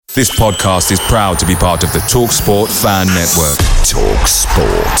This podcast is proud to be part of the TalkSport Fan Network.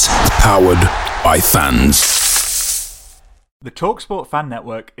 TalkSport. Powered by fans. The TalkSport Fan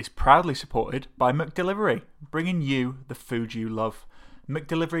Network is proudly supported by McDelivery, bringing you the food you love.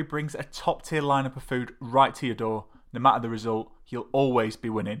 McDelivery brings a top-tier lineup of food right to your door. No matter the result, you'll always be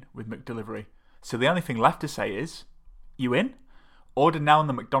winning with McDelivery. So the only thing left to say is, you in? Order now on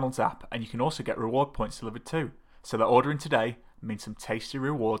the McDonald's app, and you can also get reward points delivered too. So that ordering today means some tasty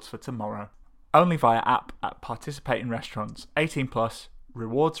rewards for tomorrow. Only via app at participating restaurants. 18 plus.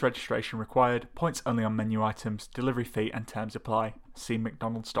 Rewards registration required. Points only on menu items. Delivery fee and terms apply. See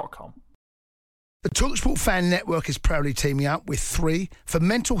mcdonalds.com. The TalkSport Fan Network is proudly teaming up with 3 for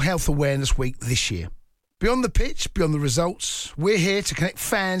Mental Health Awareness Week this year. Beyond the pitch, beyond the results, we're here to connect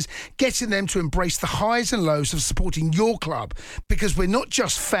fans, getting them to embrace the highs and lows of supporting your club, because we're not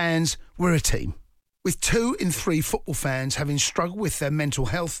just fans, we're a team. With 2 in 3 football fans having struggled with their mental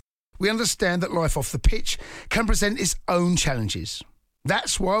health, we understand that life off the pitch can present its own challenges.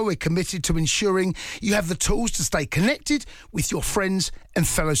 That's why we're committed to ensuring you have the tools to stay connected with your friends and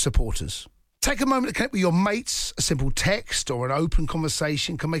fellow supporters. Take a moment to connect with your mates. A simple text or an open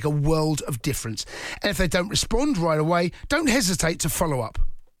conversation can make a world of difference. And if they don't respond right away, don't hesitate to follow up.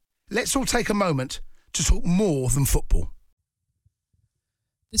 Let's all take a moment to talk more than football.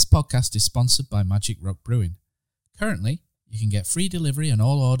 This podcast is sponsored by Magic Rock Brewing. Currently, you can get free delivery on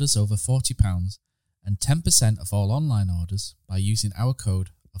all orders over £40 and 10% of all online orders by using our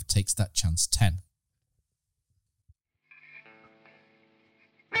code of TakesThatChance10.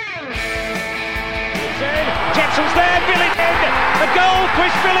 Jepson's there, Billy in, the goal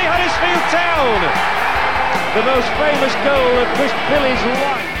pushed Billy Huddersfield Town. The most famous goal that pushed Billy's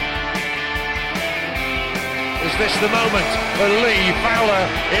life. Is this the moment for Lee Fowler?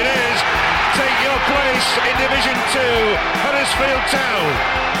 It is. Take your place in Division 2, Huddersfield Town.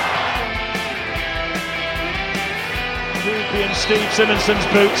 Ruby and Steve Simonson's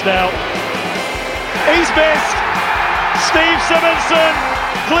boots now. He's missed. Steve Simonson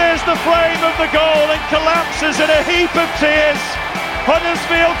clears the flame of the goal and collapses in a heap of tears.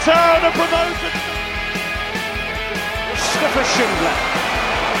 Huddersfield Town are promoted. Mustafa Schindler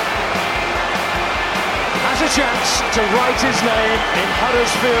has a chance to write his name in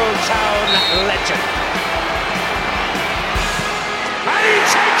Huddersfield Town legend. And he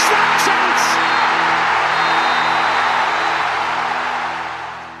takes that chance.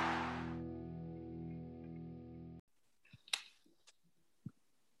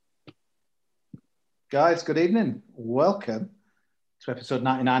 Guys, good evening. Welcome to episode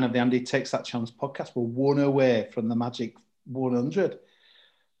 99 of the Andy Takes That Chance podcast. We're one away from the magic 100.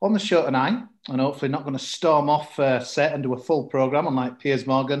 On the show tonight, and hopefully not going to storm off set and do a full programme unlike Piers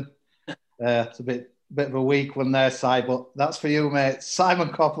Morgan. It's a bit of a weak one there, Si, but that's for you, mate. Simon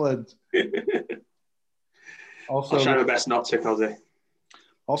Copland. I'll try my best not to, Cosy.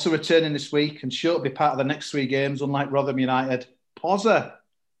 Also returning this week and sure to be part of the next 3 games, unlike Rotherham United, Pozza.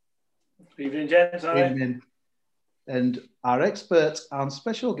 Good evening, gents. Evening. And our expert and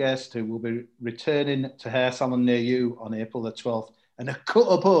special guest who will be returning to Hair Salon near you on April the 12th. And a cut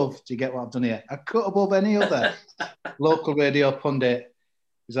above, do you get what I've done here? A cut above any other local radio pundit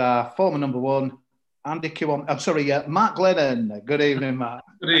is our former number 1, Andy Kiwan. I'm sorry, Matt Glennon. Good evening, Matt.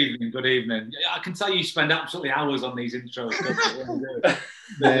 Good evening. I can tell you spend absolutely hours on these intros.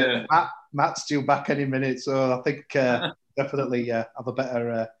 Matt's due back any minute, so I think definitely have a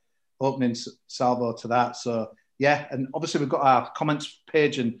better opening salvo to that. So, yeah, and obviously we've got our comments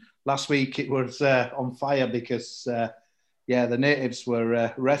page, and last week it was on fire because... the natives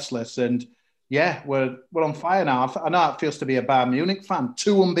were restless, and we're on fire now. I know how it feels to be a Bayern Munich fan.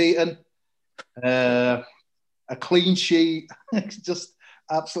 2 unbeaten, a clean sheet. It's just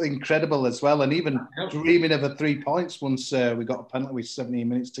absolutely incredible as well. And even dreaming of a 3 points once we got a penalty with 17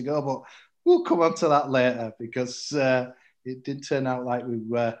 minutes to go. But we'll come on to that later because it didn't turn out like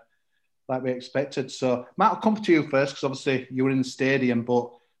we expected. So Matt, I'll come to you first because obviously you were in the stadium, but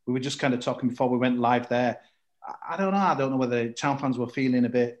we were just kind of talking before we went live there. I don't know. I don't know whether town fans were feeling a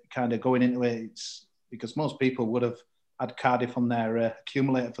bit kind of going into it. It's because most people would have had Cardiff on their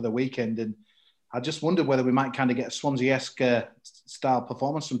accumulator for the weekend. And I just wondered whether we might kind of get a Swansea-esque style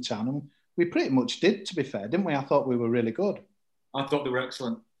performance from town. And we pretty much did, to be fair, didn't we? I thought we were really good. I thought they were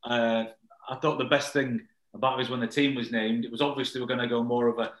excellent. I thought the best thing about it was when the team was named, it was obviously we were going to go more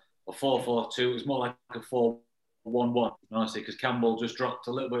of a 4-4-2. It was more like a 4-1-1, honestly, because Campbell just dropped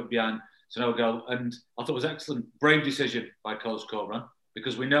a little bit behind. So no goal, and I thought it was excellent. Brave decision by Coach Cobran,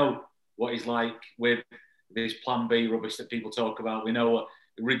 because we know what he's like with this plan B rubbish that people talk about. We know a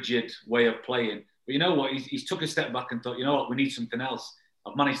rigid way of playing. But you know what? He's took a step back and thought, you know what? We need something else.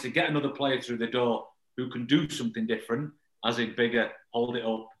 I've managed to get another player through the door who can do something different, as in bigger, hold it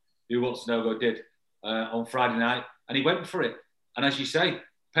up, do what Sanogo did on Friday night, and he went for it. And as you say,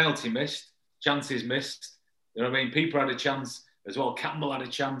 penalty missed, chances missed. You know what I mean? Peeper had a chance as well. Campbell had a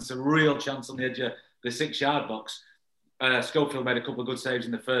chance, a real chance on the edge of the 6-yard box. Schofield made a couple of good saves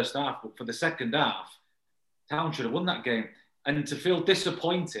in the first half, but for the second half, Town should have won that game. And to feel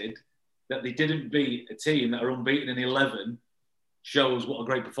disappointed that they didn't beat a team that are unbeaten in 11 shows what a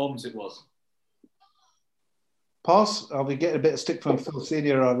great performance it was. Pause. I'll be getting a bit of stick from Phil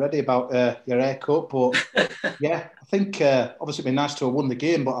Senior already about your haircut, but yeah, I think obviously it'd be nice to have won the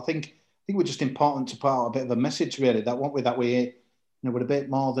game, but I think we're just important to put out a bit of a message really that we're a bit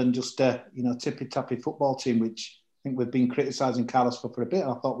more than just tippy tappy football team, which I think we've been criticising Carlos for a bit.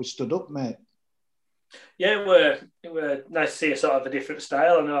 I thought we stood up, mate. Yeah, it were nice to see a sort of a different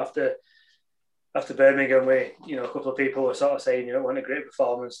style. I know after Birmingham, a couple of people were sort of saying, it wasn't a great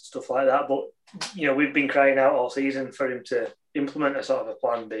performance and stuff like that. But, we've been crying out all season for him to implement a sort of a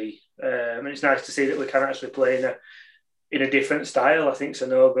plan B. And it's nice to see that we can actually play in a different style. I think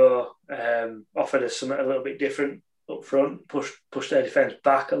Sanogo offered us something a little bit different up front, pushed their defence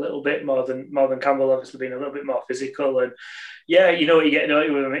back a little bit more than Campbell, obviously being a little bit more physical. And yeah, you know what you get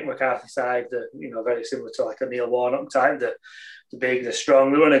with a Mick McCarthy side, very similar to like a Neil Warnock type, the big, the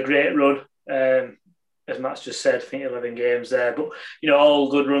strong. They were on a great run. As Matt's just said, I think 11 games there. But,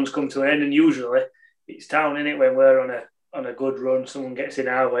 all good runs come to an end, and usually it's Town, innit, when we're on a good run, someone gets in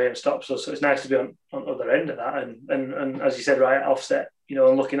our way and stops us. So it's nice to be on the other end of that. And as you said, right, offset,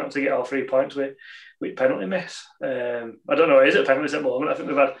 unlucky not to get all 3 points with penalty miss. I don't know, is it penalties at the moment? I think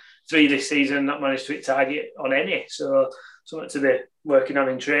we've had 3 this season, not managed to hit target on any. So something to be working on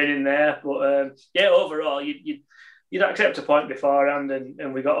in training there. But overall, you'd accept a point beforehand,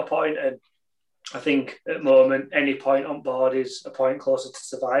 and we got a point. And I think at the moment, any point on board is a point closer to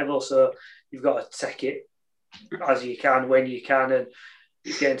survival. So you've got to take it as you can, when you can. And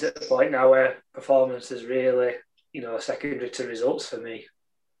it's getting to the point now where performance is really, secondary to results for me.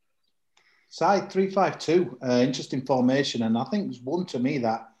 Side 3-5-2, interesting formation. And I think there's one to me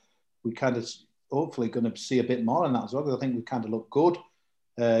that we kind of hopefully going to see a bit more on that as well, because I think we kind of look good.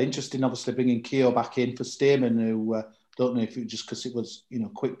 Interesting, obviously, bringing Keogh back in for Stearman, who don't know if it was just because it was,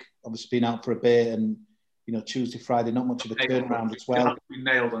 quick, obviously being out for a bit, and, Tuesday, Friday, not much of a turnaround as well. We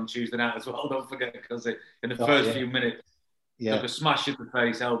nailed on Tuesday night as well, don't forget, because in the first few minutes, took a smash in the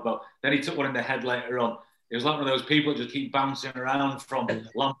face, elbow. Then he took one in the head later on. It was like one of those people that just keep bouncing around from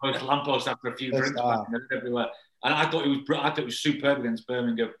lamppost to lamppost after a few drinks everywhere. And I thought it was superb against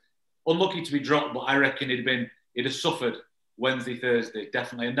Birmingham. Unlucky to be dropped, but I reckon he'd have suffered Wednesday, Thursday,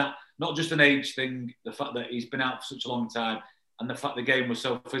 definitely. And that, not just an age thing, the fact that he's been out for such a long time, and the fact the game was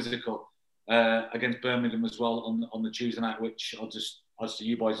so physical against Birmingham as well on the Tuesday night, which as to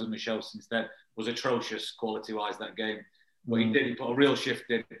you boys on the show since then, was atrocious quality-wise, that game. But he put a real shift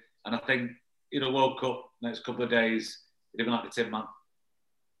in. And I think in a World Cup next couple of days, he'd have been like the Tin Man.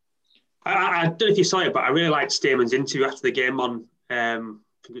 I don't know if you saw it, but I really liked Stearman's interview after the game on I think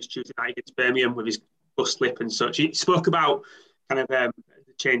it was Tuesday night against Birmingham with his bust lip and such. He spoke about kind of the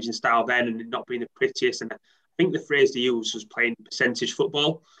change in style then and it not being the prettiest. And I think the phrase they used was playing percentage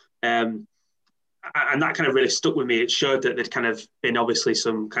football. And that kind of really stuck with me. It showed that there'd kind of been obviously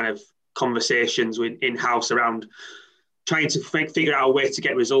some kind of conversations in-house around trying to figure out a way to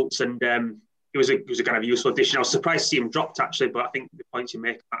get results. And it was a kind of useful addition. I was surprised to see him dropped, actually, but I think the points you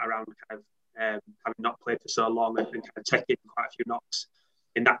make around kind of having not played for so long and kind of taking quite a few knocks,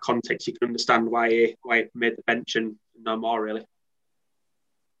 in that context, you can understand why he made the bench and no more, really.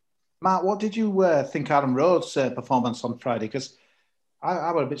 Matt, what did you think Adam Rhodes' performance on Friday? Because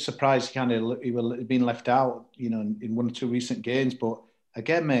I was a bit surprised he was being left out, in 1 or 2 recent games. But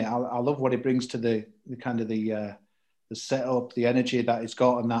again, mate, I love what he brings to the kind of the setup, the energy that he's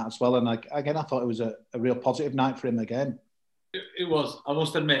got and that as well. And I thought it was a real positive night for him again. It was. I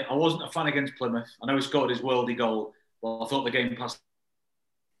must admit, I wasn't a fan against Plymouth. I know he scored his worldie goal, but I thought the game passed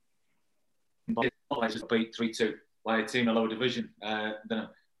beat 3-2 by a team in a lower division.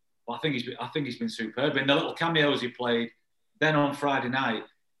 But I think he's been superb. In the little cameos he played, then on Friday night,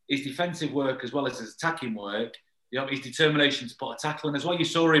 his defensive work as well as his attacking work, his determination to put a tackle in as well. You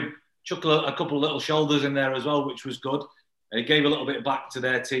saw him chuck a couple of little shoulders in there as well, which was good. He gave a little bit back to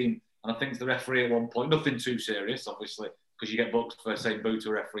their team, and I think the referee at one point, nothing too serious, obviously, because you get booked for saying boo to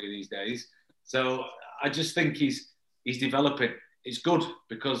a referee these days. So I just think he's developing. It's good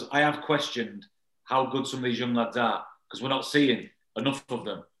because I have questioned how good some of these young lads are because we're not seeing enough of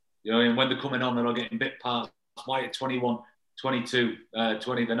them. And when they're coming on, they're not getting bit parts. Why at 21, 22,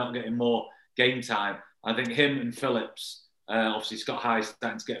 20, they're not getting more game time. I think him and Phillips Obviously, Scott High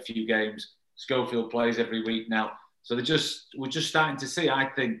starting to get a few games. Schofield plays every week now. So we're just starting to see, I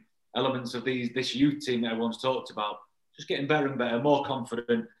think, elements of this youth team that everyone's talked about, just getting better and better, more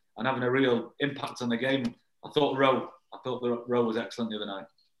confident, and having a real impact on the game. I thought Rowe was excellent the other night.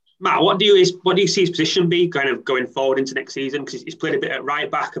 Matt, what do you see his position be kind of going forward into next season? Because he's played a bit at right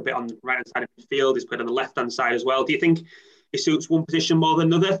back, a bit on the right hand side of the field. He's played on the left hand side as well. Do you think he suits one position more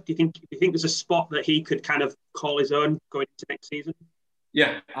than another? Do you think there's a spot that he could kind of call his own going into next season?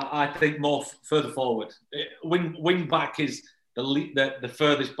 Yeah, I think more further forward. Wing back is the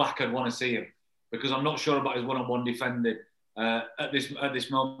furthest back I'd want to see him, because I'm not sure about his one-on-one defending at this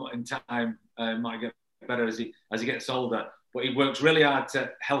moment in time. Might get better as he gets older, but he works really hard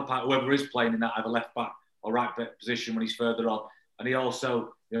to help out whoever is playing in that either left back or right back position when he's further on. And he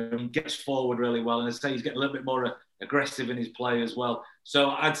also he gets forward really well, and I say he's getting a little bit more aggressive in his play as well. So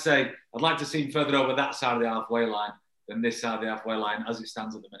I'd say I'd like to see him further over that side of the halfway line than this side of the halfway line as it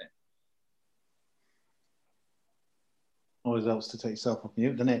stands at the minute. Always helps to take yourself off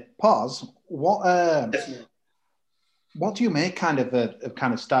mute, doesn't it? Pause. What do you make kind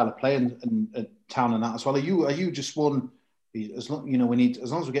of style of play in Town and that as well? Are you just one? As long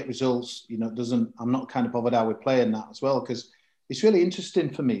as we get results, I'm not kind of bothered how we're playing that as well, because it's really interesting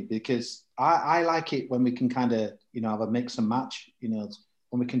for me, because I like it when we can kind of have a mix and match.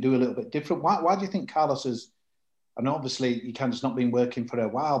 When we can do a little bit different. Why do you think Carlos has? And obviously he kind of not been working for a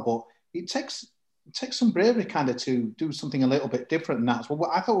while, but it takes some bravery kind of to do something a little bit different than that. Well,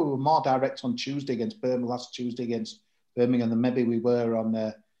 I thought we were more direct on Tuesday against Birmingham, last Tuesday against Birmingham, than maybe we were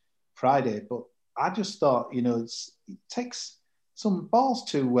on Friday. But I just thought, it takes some balls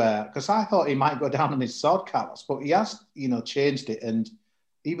to, because I thought he might go down on his sword, Carlos, but he has, changed it. And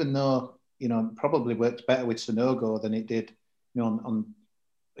even though, probably worked better with Sanogo than it did, than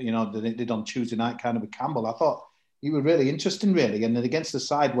it did on Tuesday night, kind of with Campbell, I thought he was really interesting, really. And then against the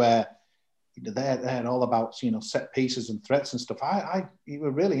side where they're all about, set pieces and threats and stuff, he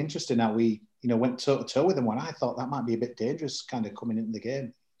was really interesting how we, went toe-to-toe with him, when I thought that might be a bit dangerous kind of coming into the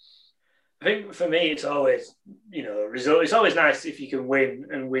game. I think for me, it's always, result. It's always nice if you can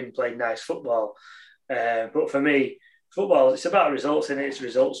win playing nice football. But for me, football, it's about results, and it's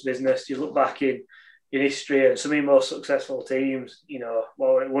results business. You look back in history, and some of the most successful teams,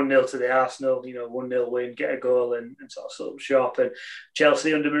 1-0 to the Arsenal, 1-0 win, get a goal and sort of shop. And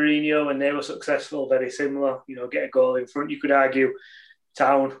Chelsea under Mourinho, when they were successful, very similar, get a goal in front. You could argue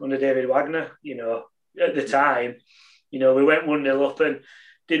Town under David Wagner, at the time, we went 1-0 up and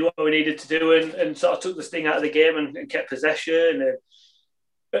did what we needed to do and sort of took the sting out of the game and kept possession. And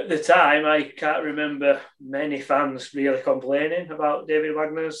at the time, I can't remember many fans really complaining about David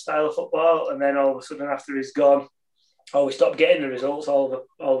Wagner's style of football. And then all of a sudden, after he's gone, we stopped getting the results. All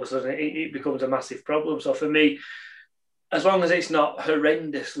of a sudden, it becomes a massive problem. So for me, as long as it's not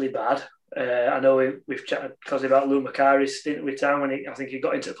horrendously bad, I know we've chatted because about Lou Macari's stint with Town when I think he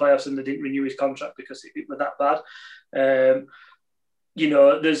got into the playoffs and they didn't renew his contract because it was that bad.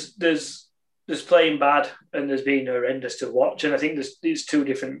 There's playing bad and there's been horrendous to watch, and I think there's two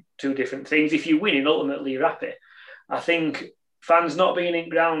different things. If you win and ultimately you're happy, I think fans not being in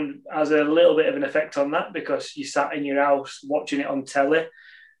ground has a little bit of an effect on that, because you sat in your house watching it on telly,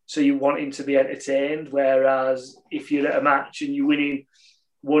 so you're wanting to be entertained. Whereas if you're at a match and you're winning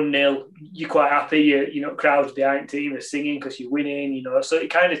 1-0, you're quite happy. Crowds behind the team are singing because you're winning. So it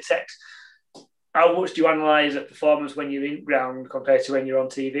kind of takes. How much do you analyse a performance when you're in ground compared to when you're on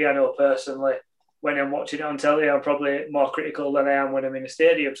TV? I know personally, when I'm watching it on telly, I'm probably more critical than I am when I'm in a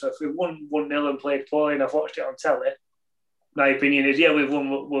stadium. So if we've won 1-0 and played poorly and I've watched it on telly, my opinion is,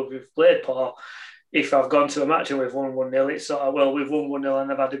 we've played poor. If I've gone to a match and we've won 1-0, it's sort of, we've won 1-0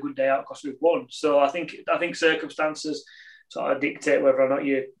 and I've had a good day out because we've won. So I think circumstances sort of dictate whether or not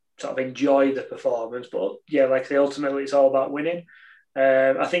you sort of enjoy the performance. But yeah, like I say, ultimately it's all about winning.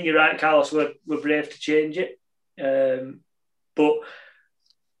 I think you're right, Carlos. We're brave to change it, but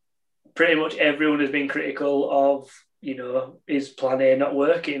pretty much everyone has been critical of his plan A not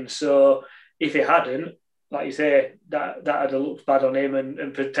working. So if he hadn't, like you say, that had looked bad on him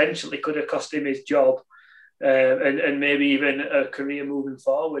and potentially could have cost him his job and maybe even a career moving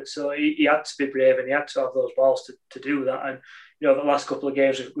forward. So he had to be brave and he had to have those balls to do that. And the last couple of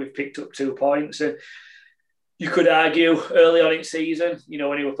games we've picked up 2 points and. You could argue early on in season,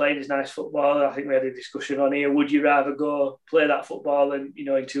 when he was playing his nice football, I think we had a discussion on here, would you rather go play that football and,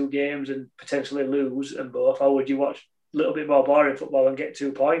 in 2 games and potentially lose and both, or would you watch a little bit more boring football and get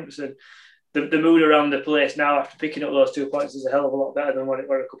 2 points? And the mood around the place now after picking up those 2 points is a hell of a lot better than what it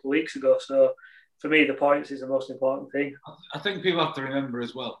were a couple of weeks ago. So for me, the points is the most important thing. I think people have to remember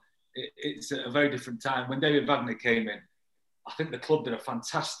as well, it's a very different time. When David Wagner came in, I think the club did a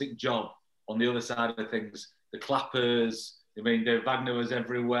fantastic job on the other side of things. The clappers, I mean, Dave Wagner was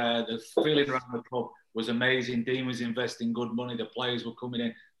everywhere. The feeling around the club was amazing. Dean was investing good money. The players were coming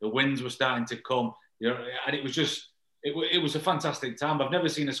in. The wins were starting to come. And it was just, it was a fantastic time. I've never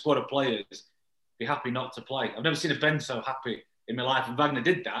seen a squad of players be happy not to play. I've never seen a Ben so happy in my life. And Wagner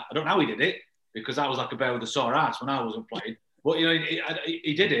did that. I don't know how he did it, because I was like a bear with a sore ass when I wasn't playing. But,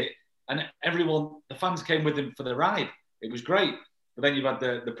 he did it. And everyone, the fans came with him for the ride. It was great. But then you've had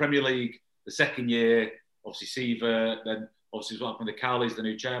the Premier League, the second year, obviously Seaver, then obviously what happened with the Cowleys, the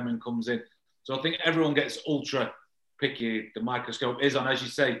new chairman comes in. So I think everyone gets ultra picky. The microscope is on, as you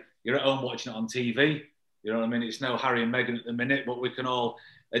say, you're at home watching it on TV. You know what I mean? It's no Harry and Meghan at the minute, but we can all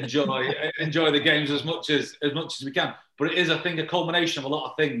enjoy the games as much as we can. But it is, I think, a culmination of a lot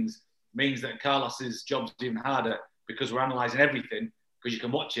of things means that Carlos's job's even harder, because we're analysing everything, because you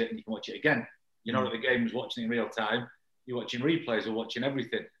can watch it and you can watch it again. You're not at the games watching in real time. You're watching replays or watching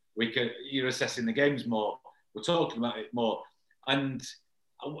everything. You're assessing the games more. We're talking about it more. And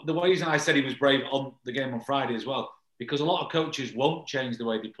the reason I said he was brave on the game on Friday as well, because a lot of coaches won't change the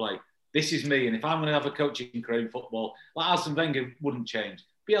way they play. This is me, and if I'm going to have a coaching career in football, like Arsene Wenger wouldn't change.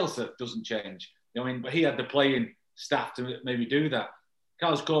 Bielsa doesn't change. But he had the playing staff to maybe do that.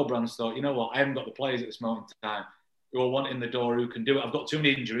 Carlos Corberans thought, you know what, I haven't got the players at this moment in time who are wanting the door, who can do it. I've got too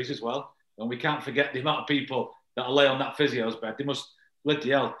many injuries as well. And we can't forget the amount of people that lay on that physio's bed. They must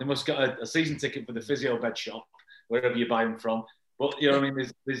get a season ticket for the physio bed shop, wherever you buy them from. But, you know what I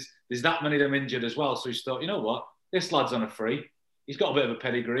mean, there's that many of them injured as well. So he's thought, you know what, this lad's on a free. He's got a bit of a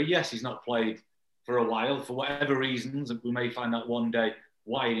pedigree. Yes, he's not played for a while, for whatever reasons, and we may find out one day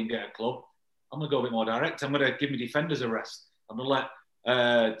why he didn't get a club. I'm going to go a bit more direct. I'm going to give my defenders a rest. I'm going to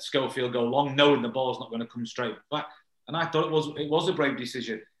let Schofield go long, knowing the ball's not going to come straight back. And I thought it was a brave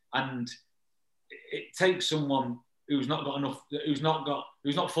decision. And it takes someone who's not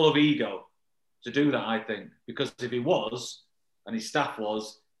full of ego to do that, I think. Because if he was, and his staff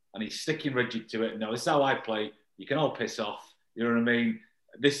was, and he's sticking rigid to it, no, this is how I play, you can all piss off, you know what I mean?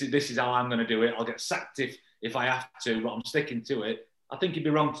 This is how I'm going to do it. I'll get sacked if I have to, but I'm sticking to it. I think he'd be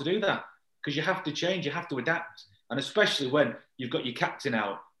wrong to do that, because you have to change, you have to adapt. And especially when you've got your captain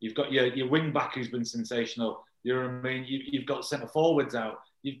out, you've got your wing back who's been sensational, you know what I mean? You've got centre forwards out.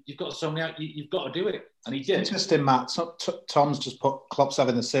 You've got so many out. You've got to do it, and he did. Interesting, Matt. Tom's just put Klopp's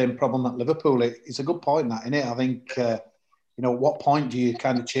having the same problem at Liverpool. It's a good point, that, isn't it? I think what point do you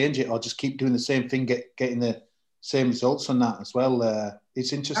kind of change it, or just keep doing the same thing, getting the same results on that as well?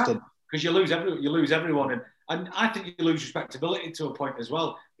 It's interesting because you lose everyone, and I think you lose respectability to a point as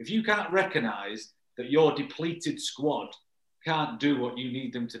well. If you can't recognise that your depleted squad can't do what you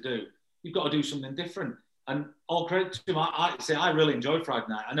need them to do, you've got to do something different. And all credit to him. I really enjoyed Friday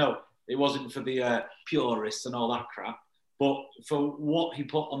night. I know it wasn't for the purists and all that crap, but for what he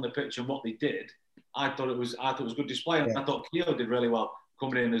put on the pitch and what they did, I thought it was good display. And I thought Keogh did really well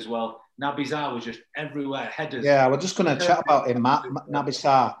coming in as well. Naby Sarr was just everywhere, headers. Yeah, we're just going to chat about him, Matt. Naby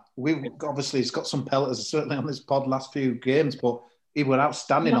Sarr. Obviously, he's got some pelters, certainly on this pod last few games, but he was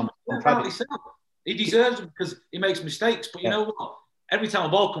outstanding on Friday. He deserves it because he makes mistakes. But you know what? Every time a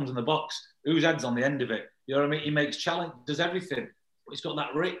ball comes in the box, whose head's on the end of it? You know what I mean? He makes challenge, does everything. But he's got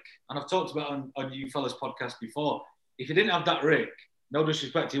that Rick. And I've talked about it on you fellas' podcast before. If he didn't have that Rick, no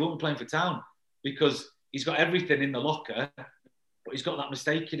disrespect, he wouldn't be playing for Town, because he's got everything in the locker, but he's got that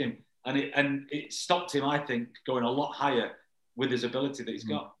mistake in him. And it stopped him, I think, going a lot higher with his ability that he's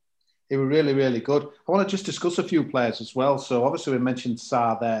got. He was really, really good. I want to just discuss a few players as well. So obviously we mentioned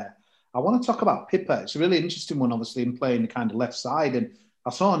Sarr there. I want to talk about Pippa. It's a really interesting one, obviously, in playing the kind of left side. And I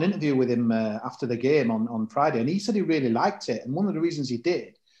saw an interview with him after the game on Friday, and he said he really liked it. And one of the reasons he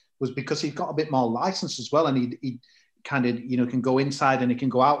did was because he got a bit more license as well, and he kind of, can go inside and he can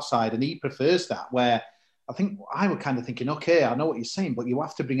go outside, and he prefers that. Where I think I was kind of thinking, okay, I know what you're saying, but you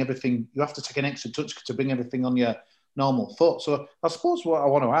have to bring everything, you have to take an extra touch to bring everything on your normal foot. So I suppose what I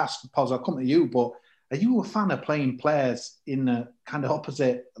want to ask, Paz, I'll come to you, but are you a fan of playing players in the kind of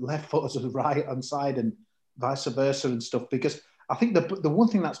opposite left foot as the right hand side and vice versa and stuff? Because I think the one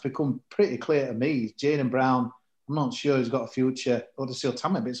thing that's become pretty clear to me is Jayden Brown. I'm not sure he's got a future. Huddersfield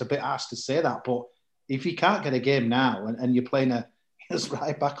Town, but it's a bit harsh to say that. But if you can't get a game now and you're playing his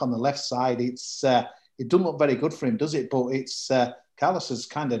right back on the left side, it doesn't look very good for him, does it? But it's Carlos has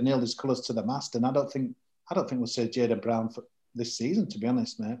kind of nailed his colours to the mast, and I don't think we'll say Jayden Brown for this season, to be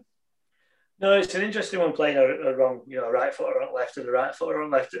honest, mate. No, it's an interesting one playing a wrong, right foot or on left and the right foot or on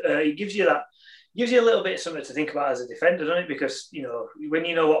left. It gives you a little bit something to think about as a defender, doesn't it? Because when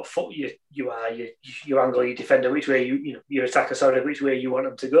you know what foot you are, you angle your defender which way your attacker, which way you want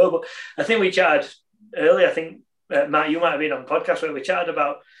them to go. But I think we chatted earlier. I think Matt, you might have been on podcast where we chatted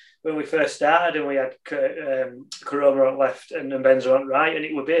about when we first started and we had Koroma on left and Benza on right, and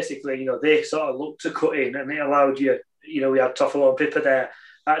it were basically, they sort of looked to cut in, and it allowed you, we had Toffolo and Pippa there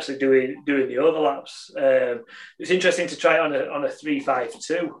actually doing the overlaps. It's interesting to try it on a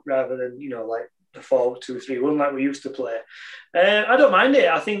 3-5-2 rather than like the 4-2-3-1 like we used to play. I don't mind it.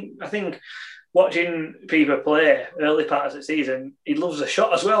 I think watching people play early parts of the season, he loves a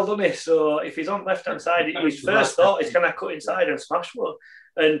shot as well, doesn't he? So if he's on left hand side, his first thought is, can I cut inside and smash one?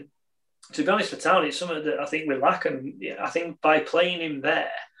 And to be honest, for Town, it's something that I think we lack, and I think by playing him there,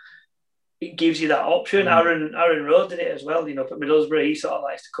 it gives you that option. Aaron Rowe did it as well. At Middlesbrough, he sort of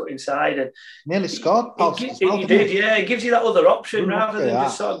likes to cut inside and nearly scored. He did, yeah. It gives you that other option rather than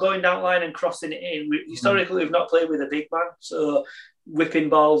just sort of going down line and crossing it in. Historically, we've not played with a big man, so whipping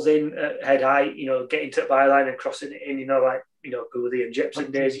balls in at head height, getting to the byline and crossing it in, Goody and Jepson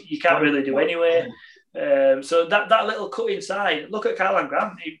days, you can't really do anyway. So that little cut inside. Look at Karlan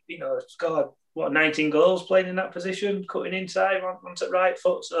Grant. He scored 19 goals playing in that position, cutting inside onto right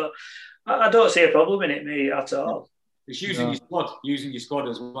foot. So I don't see a problem in it, me, at all. It's using your squad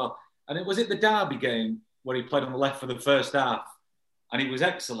as well. And was it the Derby game where he played on the left for the first half, and he was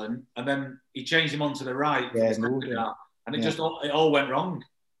excellent, and then he changed him onto the right for the second half, and it all went wrong.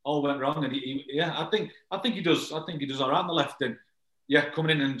 And I think he does. I think he does all right on the left. And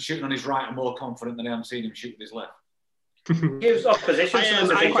coming in and shooting on his right, I'm more confident than I am seeing him shoot with his left. Gives opposition.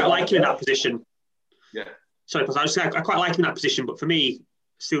 I quite like him in that position. Yeah. Sorry, I quite like him in that position, but for me,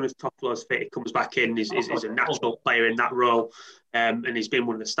 as soon as Toffolo's fit, he comes back in. He's a natural player in that role, and he's been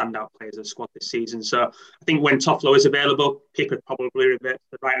one of the standout players of the squad this season. So I think when Toffolo is available, Pickford probably reverts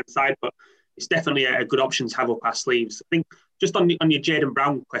to the right hand side, but it's definitely a good option to have up our sleeves. I think just on your Jayden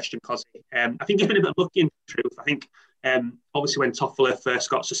Brown question, Cosy, I think he's been a bit lucky in truth. I think obviously when Toffolo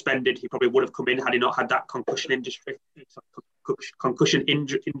first got suspended, he probably would have come in had he not had that concussion injury,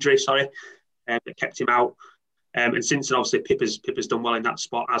 that kept him out. And since then, obviously, Pippa's done well in that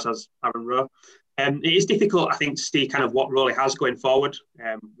spot, as has Aaron Rowe. It is difficult, I think, to see kind of what role he has going forward. We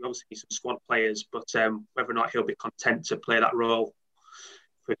obviously need some squad players, but whether or not he'll be content to play that role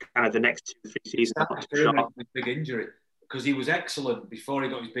for kind of the next 2-3 seasons. His big injury, because he was excellent before he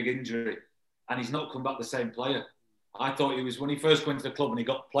got his big injury, and he's not come back the same player. I thought he was, when he first went to the club and he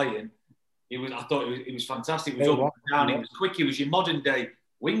got playing, I thought he was fantastic. He was up and down, he was quick, he was your modern day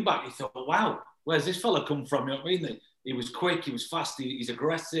wing back. You thought, wow, where's this fella come from? You know what I mean? He was quick, he was fast, he's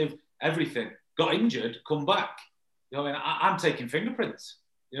aggressive, everything. Got injured, come back. You know what I mean? I'm taking fingerprints.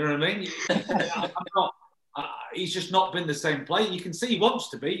 You know what I mean? He's just not been the same player. You can see he wants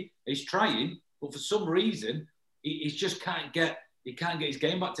to be. He's trying, but for some reason, he just can't get his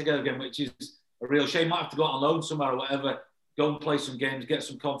game back together again, which is a real shame. Might have to go out on loan somewhere or whatever, go and play some games, get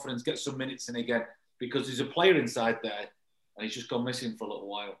some confidence, get some minutes in again, because there's a player inside there, and he's just gone missing for a little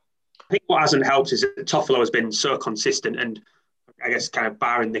while. I think what hasn't helped is that Toffolo has been so consistent, and I guess kind of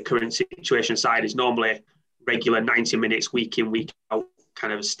barring the current situation aside, is normally regular 90 minutes, week in, week out,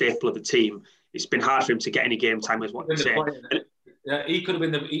 kind of a staple of the team. It's been hard for him to get any game time, is what they say. Yeah, he could have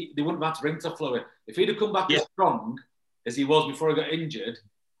been they wouldn't have had to bring Toffolo in. If he'd have come back as strong as he was before he got injured,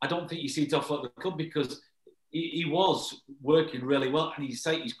 I don't think you see Toffolo at the club, because he was working really well, and he's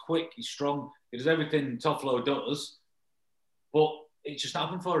quick, he's strong, he does everything Toffolo does, but it's just not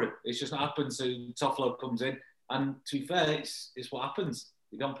happened for him. It's just not happened. So Toffolo comes in, and to be fair, it's what happens.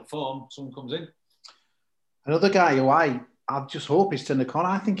 You don't perform, someone comes in. Another guy who I just hope he's turned the corner.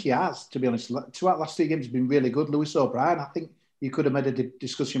 I think he has, to be honest. Two out of the last 3 games have been really good. Lewis O'Brien, I think you could have made a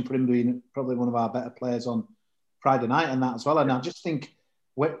discussion for him being probably one of our better players on Friday night and that as well. And I just think,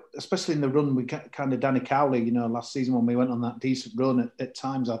 especially in the run with kind of Danny Cowley, last season when we went on that decent run at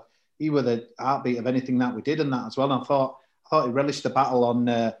times, he was the heartbeat of anything that we did and that as well. And I thought he relished the battle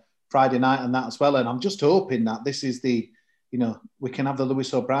on Friday night and that as well. And I'm just hoping that this is we can have the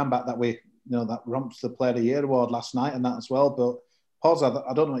Lewis O'Brien back that we, that romped the Player of the Year award last night and that as well. But Paul,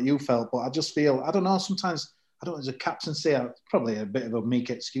 I don't know what you felt, but I just feel, I don't know, sometimes, I don't know, as a captaincy, probably a bit of a meek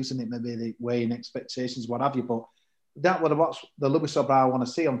excuse, and it maybe the weighing expectations, what have you, but that would have watched the Lewis O'Brien I want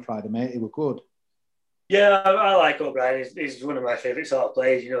to see on Friday, mate. He was good. Yeah, I like O'Brien. He's one of my favourite sort of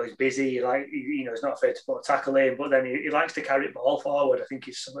players. He's busy. He's not afraid to put a tackle in, but then he likes to carry the ball forward. I think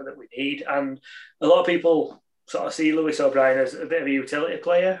he's something that we need. And a lot of people sort of see Lewis O'Brien as a bit of a utility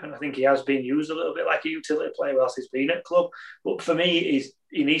player, and I think he has been used a little bit like a utility player whilst he's been at club. But for me,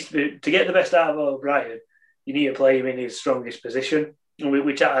 he needs to get the best out of O'Brien. You need to play him in his strongest position. And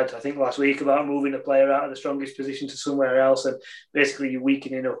we chatted, I think, last week about moving a player out of the strongest position to somewhere else, and basically you're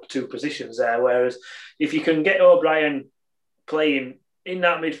weakening up 2 positions there. Whereas if you can get O'Brien playing in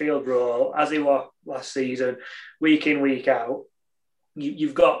that midfield role, as he was last season, week in, week out,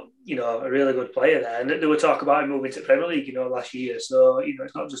 you've got, a really good player there. And there were talk about him moving to Premier League, last year. So,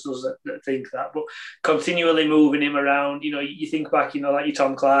 it's not just us that think that, but continually moving him around, you think back, like your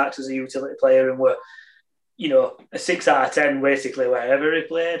Tom Clark's as a utility player and were, a 6 out of 10 basically wherever he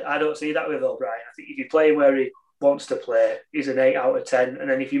played. I don't see that with O'Brien. I think if you play him where he wants to play, he's an 8 out of 10. And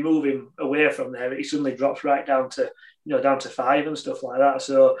then if you move him away from there, he suddenly drops right down to 5 and stuff like that.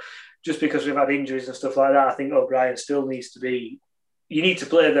 So just because we've had injuries and stuff like that, I think O'Brien still needs to be, you need to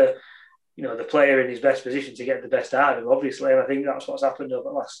play the player in his best position to get the best out of him, obviously. And I think that's what's happened over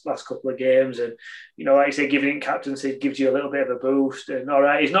the last couple of games. And, like you say, giving him captaincy gives you a little bit of a boost. And all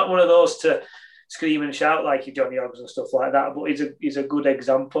right, he's not one of those to scream and shout like your Johnny Oggs and stuff like that, but he's a good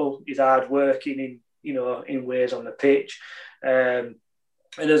example. He's hard working in ways on the pitch. And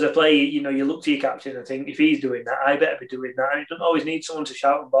as a player, you look to your captain and think, if he's doing that, I better be doing that. And you don't always need someone to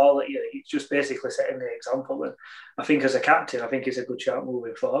shout and ball at you. It's just basically setting the example. And I think as a captain, I think he's a good shout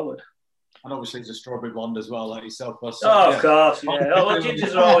moving forward. And obviously he's a strawberry blonde as well, like yourself. Of course, yeah.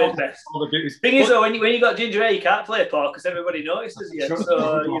 Gingers are always best. Thing is, though, when you got ginger hair, you can't play Paul because everybody notices you.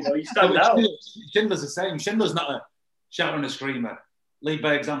 So, you stand out. Schindler's the same. Schindler's not a shouter and a screamer. Lead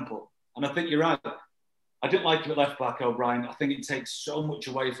by example. And I think you're right. I didn't like him at left back, O'Brien. I think it takes so much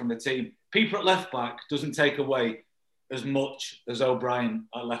away from the team. People at left back doesn't take away as much as O'Brien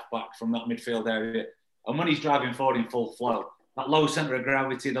at left back from that midfield area. And when he's driving forward in full flow, that low centre of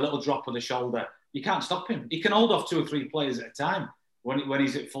gravity, the little drop of the shoulder, you can't stop him. He can hold off 2 or 3 players at a time when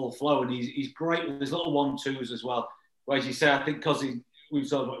he's at full flow, and he's great with his little 1-2s as well. But as you say, I think because we've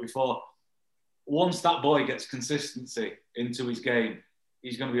talked about it before, once that boy gets consistency into his game,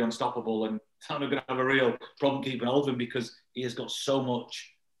 he's going to be unstoppable, and I'm going to have a real problem keeping hold of him because he has got so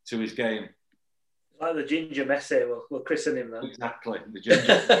much to his game. Like the ginger Messi, we'll christen him then. Exactly, the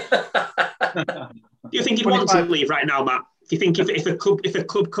ginger. Do you think he'd want to leave right now, Matt? Do you think if a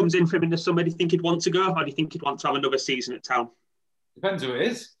club comes in for him in the summer, do you think he'd want to go, or do you think he'd want to have another season at town? Depends who it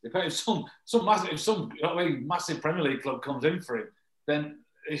is. If some massive Premier League club comes in for him, then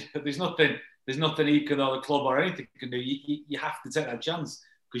there's nothing he can, or the club or anything can do. You have to take that chance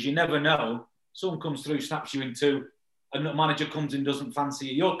because you never know. Someone comes through, snaps you in 2, and the manager comes in, doesn't fancy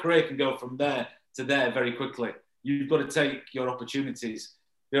you. Your career can go from there to there very quickly. You've got to take your opportunities.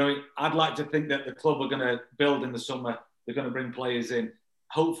 I'd like to think that the club are going to build in the summer. They're going to bring players in,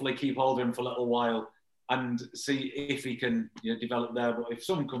 hopefully keep hold of him for a little while and see if he can develop there. But if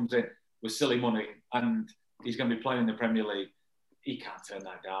someone comes in with silly money and he's going to be playing in the Premier League, he can't turn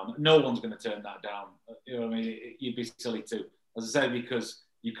that down. No one's going to turn that down. You'd be silly too. As I say, because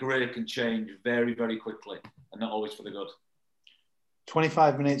your career can change very, very quickly and not always for the good.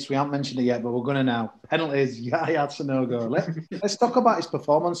 25 minutes, we haven't mentioned it yet, but we're going to now. Penalties, Yaya Sanogo. Let's talk about his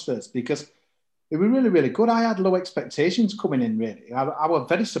performance first, because it was really, really good. I had low expectations coming in, really. I was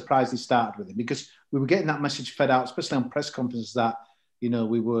very surprised he started with him because we were getting that message fed out, especially on press conferences, that, we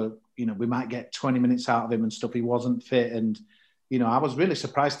might get 20 minutes out of him and stuff. He wasn't fit. And, I was really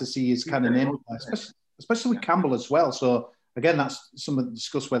surprised to see his kind of name, especially with Campbell as well. So, again, that's something to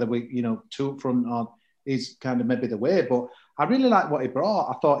discuss whether we, 2 up front or is kind of maybe the way. But I really like what he brought.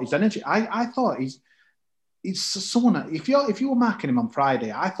 I thought his energy. I thought he's someone. If you were marking him on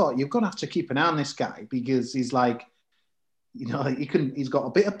Friday, I thought you're going to have to keep an eye on this guy because he's like, he's got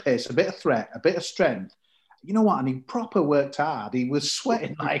a bit of pace, a bit of threat, a bit of strength. You know what? And he proper worked hard. He was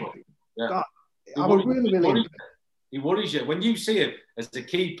sweating like. Yeah. God, I was really. He worries you when you see him as a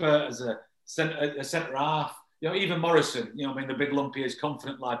keeper, as a centre half. Even Morrison. The big lumpy, is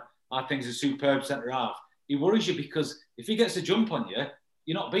confident lad. I think he's a superb centre half. He worries you because if he gets a jump on you,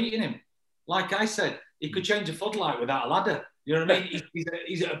 you're not beating him. Like I said, he could change a floodlight without a ladder. You know what I mean?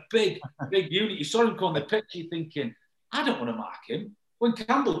 He's a big unit. You saw him go on the pitch, you're thinking, I don't want to mark him. When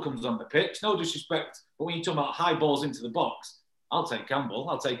Campbell comes on the pitch, no disrespect, but when you're talking about high balls into the box, I'll take Campbell.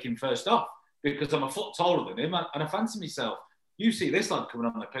 I'll take him first off because I'm a foot taller than him and I fancy myself. You see this lad coming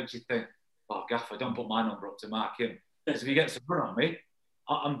on the pitch, you think, oh, Gaffer, don't put my number up to mark him. Because if he gets a run on me,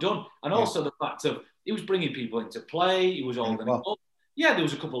 I'm done. And also the fact of he was bringing people into play. He was holding it up. Yeah, there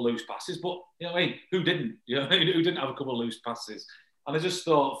was a couple of loose passes, but who didn't? Who didn't have a couple of loose passes? And I just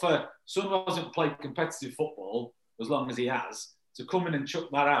thought, for someone who hasn't played competitive football as long as he has, to come in and chuck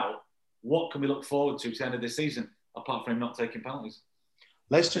that out, what can we look forward to the end of this season apart from him not taking penalties?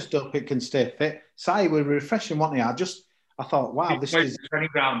 Let's just hope it can stay fit. Sai, we're refreshing, weren't we? I thought, wow, this is the training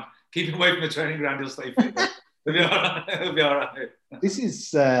ground. Keep him away from the training ground. He'll stay fit. He'll be all right. This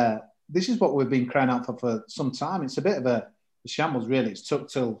is what we've been crying out for some time. It's a bit of a shambles, really. It's took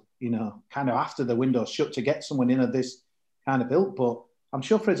till kind of after the window shut to get someone in of this kind of ilk. But I'm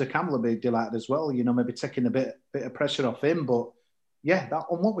sure Fraser Campbell will be delighted as well. Maybe taking a bit of pressure off him. But yeah,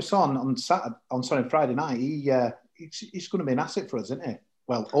 on what we saw on Friday night, he's going to be an asset for us, isn't he?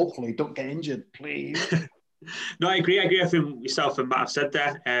 Well, hopefully, don't get injured, please. No, I agree. I agree with yourself and Matt have said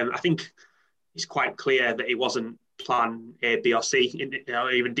there. I think it's quite clear that he wasn't plan A, B, or C,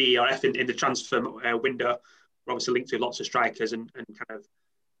 or even D or F in the transfer window. We're obviously linked to lots of strikers, and kind of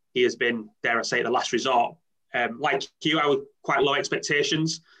he has been, dare I say, the last resort. Like you, I was quite low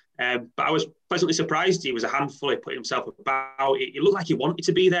expectations, but I was pleasantly surprised. He was a handful. He put himself about. It looked like he wanted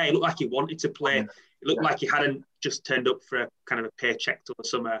to be there. It looked like he wanted to play. It looked like he hadn't just turned up for a kind of a paycheck till the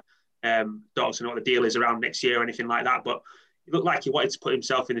summer. Don't know what the deal is around next year or anything like that, but it looked like he wanted to put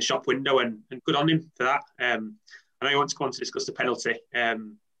himself in the shop window, and good on him for that. I know he wants to go on to discuss the penalty,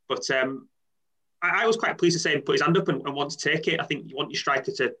 but I was quite pleased to see him put his hand up and want to take it. I think you want your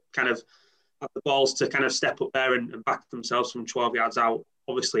striker to kind of have the balls to kind of step up there and back themselves from 12 yards out.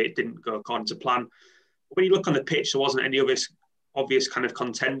 Obviously, it didn't go according to plan. But when you look on the pitch, there wasn't any obvious kind of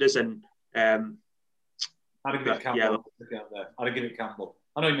contenders. And I'd give it Campbell. Yeah. I'd give it Campbell.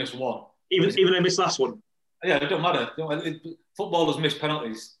 I know he missed one. Even though he missed last one? Yeah, it don't matter. Footballers miss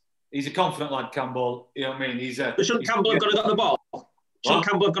penalties. He's a confident lad, Campbell. You know what I mean? But shouldn't Campbell have gone and got the ball? Shouldn't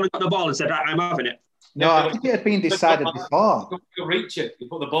Campbell have gone and got the ball and said, I'm having it? No, I think it had been decided before. He couldn't reach it. You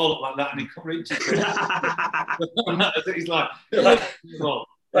put the ball up like that and he couldn't reach it. He's like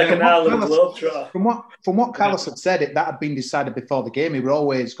an Ireland Globetrotter. From what Carlos had said, that had been decided before the game. He were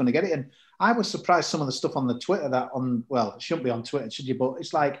always going to get it. And I was surprised some of the stuff on the Twitter it shouldn't be on Twitter, should you? But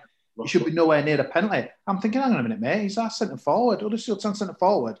it's like, he should be nowhere near the penalty. I'm thinking, hang on a minute, mate. He's our centre forward. Huddersfield centre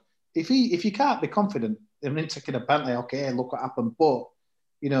forward. If you can't be confident in taking a penalty, okay, look what happened. But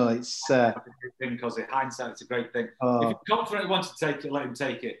it's because in hindsight, it's a great thing. If you're confident he wants to take it, let him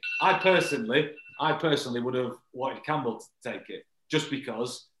take it. I personally would have wanted Campbell to take it just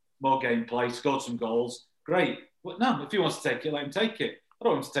because more gameplay, scored some goals, great. But no, if he wants to take it, let him take it. I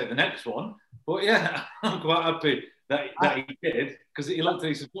don't want him to take the next one, but yeah, I'm quite happy that he did because he looked a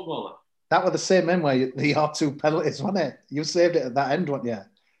decent footballer. That were the same end where the R2 penalties, wasn't it? You saved it at that end, weren't you?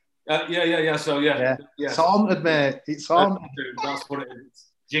 Yeah. So yeah. It's haunted, mate. It's haunted. That's what it is.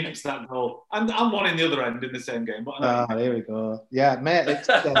 Jinx that goal. And one in the other end in the same game. But here we go. Yeah, mate.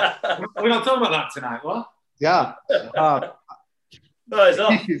 We're not talking about that tonight, what? Yeah. No, it's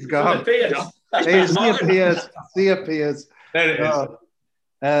not. He's gone. He appears. There it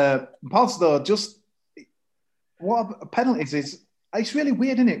is. Pulse, though, just what penalties is, it's really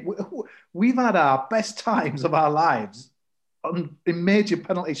weird, isn't it? We've had our best times of our lives in major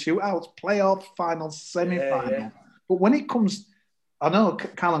penalty shootouts, playoffs, finals, semi-final. Yeah. But when it comes, I know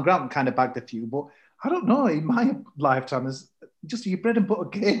Callum Grant kind of bagged a few, but I don't know, in my lifetime, as just your bread and butter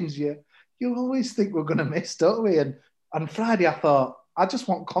games, you always think we're going to miss, don't we? And Friday, I thought, I just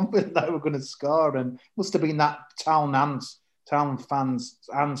want confidence that we're going to score, and must have been that Town fans'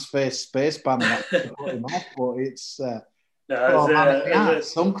 hands face space banner that put him off, but it's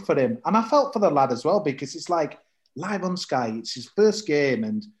sunk for him. And I felt for the lad as well, because it's like live on Sky, it's his first game,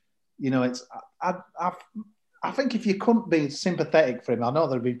 and it's I think if you couldn't be sympathetic for him, I know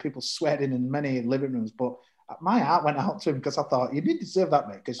there'd be people sweating in many living rooms, but my heart went out to him because I thought, you didn't deserve that,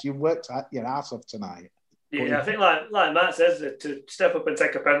 mate, because you worked your ass off tonight. Yeah, I think like Matt says, to step up and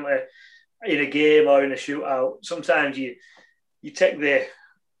take a penalty in a game or in a shootout, sometimes you take the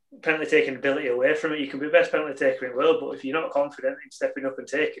penalty taking ability away from it. You can be the best penalty taker in the world, but if you're not confident in stepping up and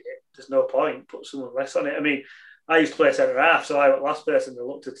taking it, there's no point. Put someone less on it. I mean, I used to play centre half, so I was the last person that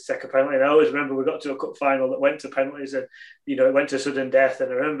looked to take a penalty. And I always remember we got to a cup final that went to penalties, and it went to sudden death.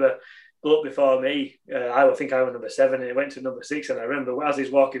 And I remember bloke before me, I think I was number 7, and it went to number 6. And I remember as he's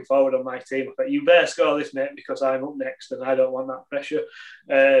walking forward on my team, I thought, you better score this, mate, because I'm up next and I don't want that pressure.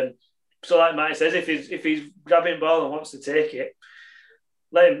 So like Mike says, if he's grabbing ball and wants to take it,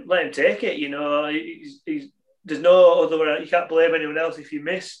 let him take it. There's no other way. You can't blame anyone else if you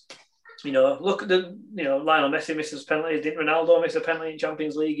miss. Look at Lionel Messi misses penalties. Didn't Ronaldo miss a penalty in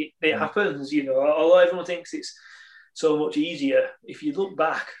Champions League? It happens. Although everyone thinks it's so much easier, if you look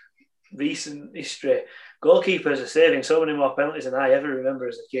back, recent history, goalkeepers are saving so many more penalties than I ever remember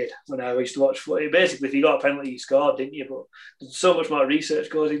as a kid when I used to watch footy. Basically, if you got a penalty, you scored, didn't you? But there's so much more research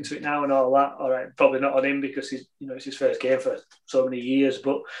goes into it now and all that. All right, probably not on him because it's his first game for so many years.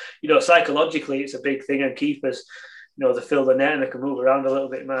 But psychologically, it's a big thing, and keepers, they fill the net and they can move around a little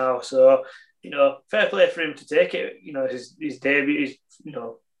bit now. So, fair play for him to take it. His debut, his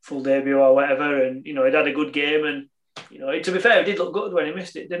full debut or whatever, and he'd had a good game and. To be fair, he did look good when he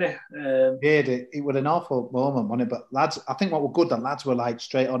missed it, didn't he? It was an awful moment, wasn't it? But lads, I think what were good, the lads were like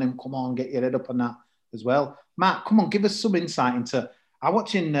straight on him. Come on, get your head up on that as well. Matt, come on, give us some insight into I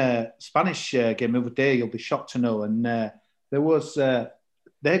watched in Spanish game the other day, you'll be shocked to know, and there was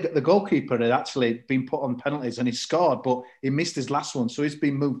the goalkeeper had actually been put on penalties and he scored, but he missed his last one, so he's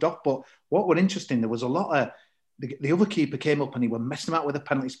been moved off. But what was interesting, there was a lot of the other keeper came up and he was messing about with the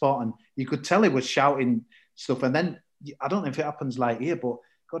penalty spot, and you could tell he was shouting stuff. And then I don't know if it happens like here, but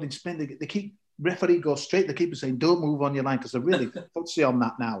God, in Spain, they keep referee goes straight. The keeper saying, "Don't move on your line," because they're really footsie on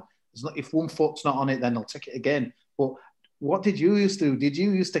that now. If one foot's not on it, then they'll take it again. But what did you used to do? Did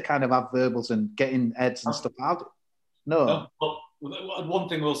you used to kind of have verbals and get in heads and stuff out? No. Well, one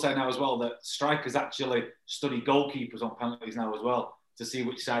thing we'll say now as well, that strikers actually study goalkeepers on penalties now as well to see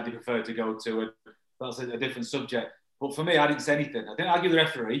which side they prefer to go to. And that's a different subject. But for me, I didn't say anything. I didn't argue the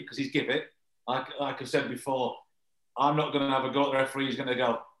referee because he's give it. Like I've said before, I'm not going to have a go at the referee. He's going to go,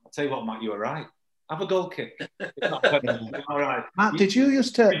 "I'll tell you what, Matt, you were right. Have a goal kick." All right. Matt, did you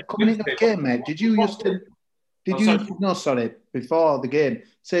used to, coming into the game, mate, did you used to, before the game,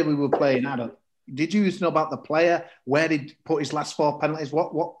 say we were playing adult, did you used to know about the player, where he'd put his last 4 penalties?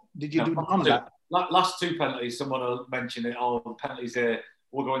 What did you do on that? Last 2 penalties, someone will mention it, the penalties there,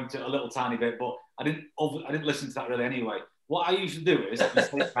 we'll go into a little tiny bit, but I didn't listen to that really anyway. What I usually do is,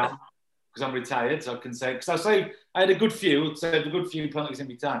 because I'm retired, so I can say, because I had a good few penalties in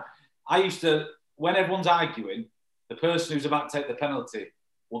my time. I used to, when everyone's arguing, the person who's about to take the penalty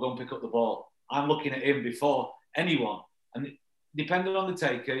will go and pick up the ball. I'm looking at him before anyone. And depending on the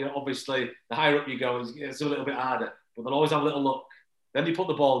taker, obviously, the higher up you go, it's a little bit harder. But they'll always have a little look. Then they put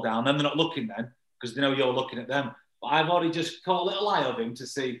the ball down. Then they're not looking then, because they know you're looking at them. But I've already just caught a little eye of him to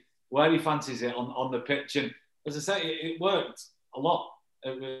see where he fancies it on the pitch. And as I say, it worked a lot.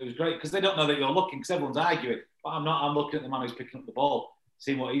 It was great, because they don't know that you're looking, because everyone's arguing. But I'm not. I'm looking at the man who's picking up the ball,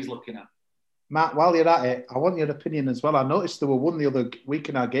 seeing what he's looking at. Matt, while you're at it, I want your opinion as well. I noticed there were one the other week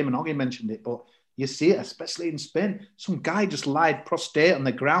in our game, and Oggy mentioned it, but you see it, especially in Spain. Some guy just lied prostrate on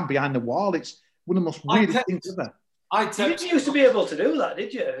the ground behind the wall. It's one of the most weirdest things ever. You didn't used to be able to do that,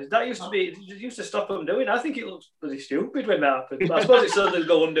 did you? That used to stop them doing. I think it looks pretty stupid when that happens. I suppose it's so they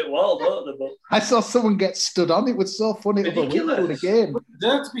go under the wall, don't they? But I saw someone get stood on. It was so funny. Ridiculous. The game.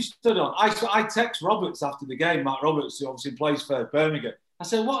 Deserve to be stood on. I text Roberts after the game, Matt Roberts, who obviously plays for Birmingham. I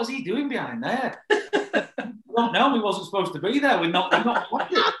said, "What is he doing behind there?" I don't know. He wasn't supposed to be there. We're not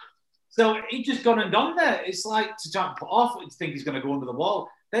watching. So he just gone and gone there. It's like to try and put off and think he's going to go under the wall.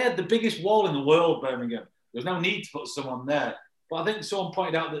 They had the biggest wall in the world, Birmingham. There's no need to put someone there. But I think someone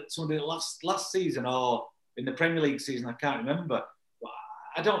pointed out that somebody last season or in the Premier League season, I can't remember. But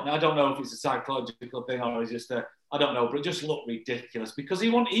I don't know if it's a psychological thing or it's just I don't know. But it just looked ridiculous because he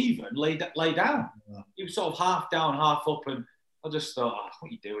won't even lay down. Yeah. He was sort of half down, half up, and I just thought, what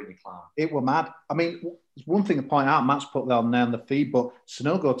are you doing, you clown? It were mad. I mean, one thing to point out, Matt's put that on there on the feed, but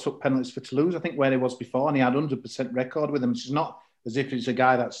Sanogo took penalties for Toulouse, I think, where he was before, and he had 100% record with them. It's not as if it's a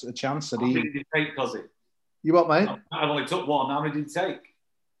guy that's a chance that he... How many did he take, Cozzy? You what, mate? I've only took one. How many did he take?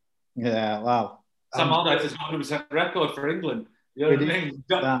 Yeah, wow. Sam Allardyce has 100% record for England. You know what I mean?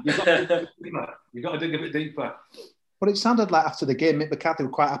 You've got to dig a bit deeper. But it sounded like after the game, Mick McCarthy were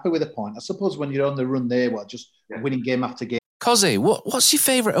quite happy with the point. I suppose when you're on the run there, just winning game after game. Cozzy, what's your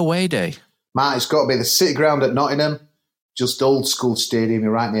favourite away day? Matt, it's got to be the City Ground at Nottingham. Just old school stadium,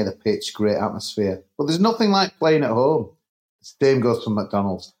 you're right near the pitch, great atmosphere. But there's nothing like playing at home. The same goes for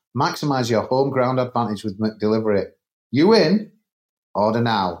McDonald's. Maximise your home ground advantage with McDelivery. You win? Order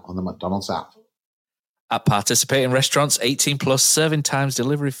now on the McDonald's app. At participating restaurants, 18 plus, serving times,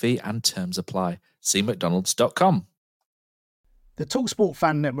 delivery fee and terms apply. See mcdonalds.com. The TalkSport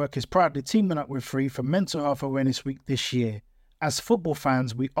Fan Network is proudly teaming up with Free for Mental Health Awareness Week this year. As football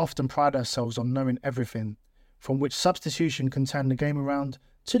fans, we often pride ourselves on knowing everything, from which substitution can turn the game around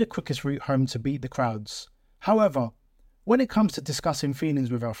to the quickest route home to beat the crowds. However, when it comes to discussing feelings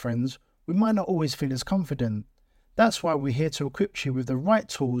with our friends, we might not always feel as confident. That's why we're here to equip you with the right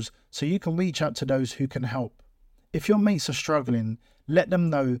tools so you can reach out to those who can help. If your mates are struggling, let them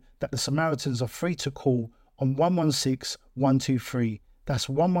know that the Samaritans are free to call on 116 123. That's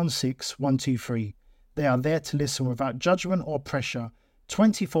 116 123. They are there to listen without judgment or pressure,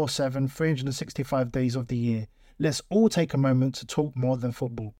 24/7, 365 days of the year. Let's all take a moment to talk more than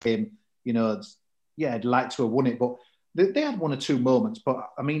football. You know, I'd like to have won it, but they had 1 or 2 moments. But,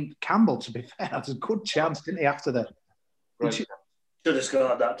 I mean, Campbell, to be fair, had a good chance, didn't he, after the... Right. Should have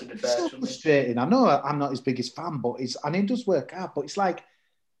scored that, to be fair. It's so frustrating. I know I'm not his biggest fan, but and it does work out, but it's like,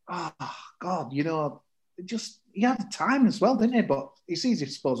 God, you know, he had the time as well, didn't he? But it's easy, I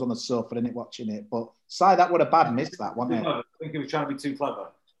suppose, on the sofa, isn't it, watching it? But, that would have bad miss, that, wasn't it? I think he was trying to be too clever.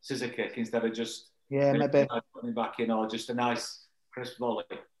 Scissor kick instead of just... Yeah, maybe. Putting him back in, or just a nice, crisp volley.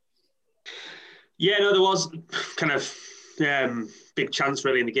 Yeah, no, there was kind of big chance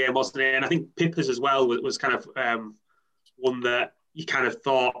really in the game, wasn't it? And I think Pippers as well was kind of one that you kind of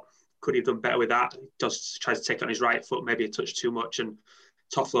thought could he have done better with that. He does try to take it on his right foot, maybe a touch too much, and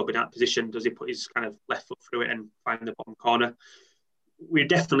Toffolo in that position, does he put his kind of left foot through it and find the bottom corner? We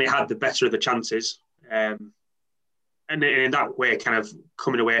definitely had the better of the chances. And in that way, kind of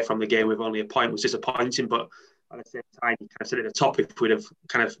coming away from the game with only a point was disappointing. But at the same time, you kind of said at the top, if we'd have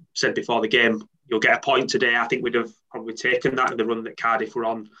kind of said before the game, you'll get a point today, I think we'd have probably taken that, the run that Cardiff were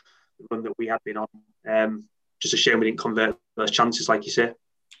on, the run that we had been on. Just a shame we didn't convert those chances, like you say.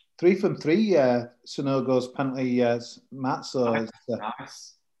 3 from 3, Sanogo's penalty, Matt. So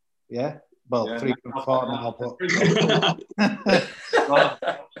nice. Yeah. Well, yeah, 3 from 4 now. But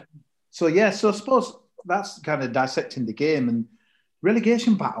so I suppose that's kind of dissecting the game and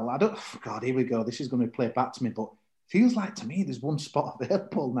relegation battle. God, here we go. This is going to play back to me, but feels like to me there's one spot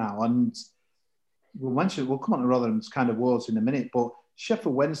available now, and we'll come on to Rotherham's kind of woes in a minute. But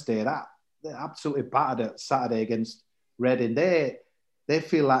Sheffield Wednesday, they're absolutely battered at Saturday against Reading. They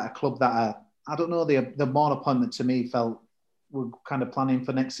feel like a club that I don't know. The Morn appointment to me felt we're kind of planning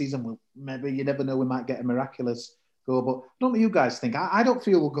for next season. Well, maybe you never know. We might get a miraculous go, but don't you guys think? I don't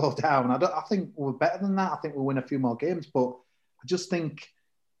feel we'll go down. I think we're better than that. I think we'll win a few more games, but I just think,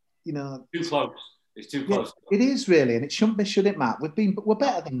 too close. It's too close. Yeah, it is really, and it shouldn't be, should it, Matt? We're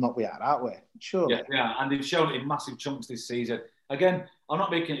better than what we are, aren't we? Sure. Yeah, and they've shown it in massive chunks this season. Again, I'm not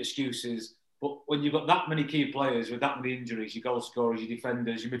making excuses, but when you've got that many key players with that many injuries, your goal scorers, your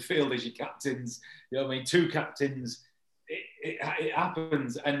defenders, your midfielders, your captains, 2 captains, it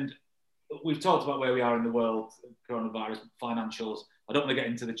happens. And we've talked about where we are in the world, coronavirus, financials. I don't want to get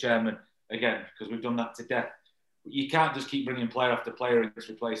into the chairman again because we've done that to death. You can't just keep bringing player after player in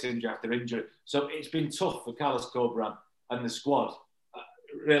to replace injury after injury. So it's been tough for Carlos Corberán and the squad.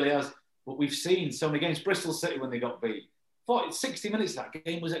 It really has. But we've seen so many games. Bristol City, when they got beat, 60 minutes that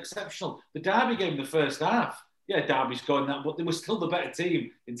game was exceptional. The Derby game, the first half, Derby scored that, but they were still the better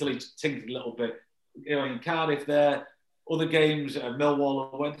team until he tinkered a little bit. In Cardiff there, other games,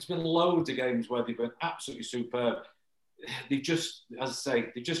 Millwall, there's been loads of games where they've been absolutely superb. They've just, as I say,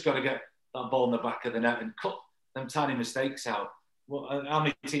 they've just got to get that ball in the back of the net and cut them tiny mistakes out. Well, how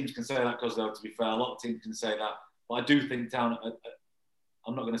many teams can say that? Because, though, to be fair, a lot of teams can say that. But I do think Town,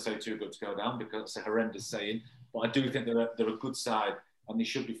 I'm not going to say too good to go down because it's a horrendous saying, but I do think they're a good side and they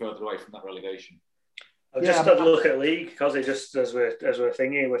should be further away from that relegation. I've just had a look at league because it just as we're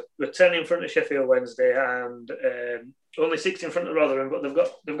thinking, we're 10 in front of Sheffield Wednesday and only 6 in front of Rotherham, but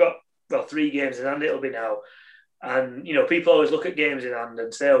they've got 3 games in hand. It'll be now, and people always look at games in hand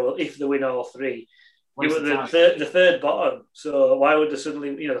and say, oh, well, if they win all 3. The third bottom. So why would they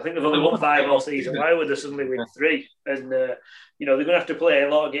suddenly? I think they've only won 5 all season. Why would they suddenly win 3? And they're going to have to play a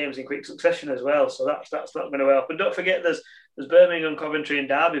lot of games in quick succession as well. So that's not going to help. And don't forget, there's Birmingham, Coventry, and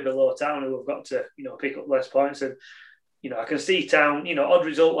Derby below Town who have got to pick up less points. And I can see Town. Odd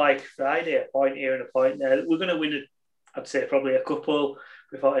result like Friday, a point here and a point there. We're going to win. I'd say probably a couple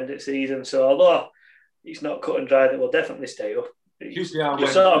before end of the season. So although it's not cut and dry, that we'll definitely stay up. We're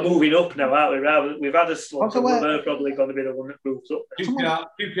sort of moving up now, aren't we? We've had a slump, and we're probably going to be the one that moves up.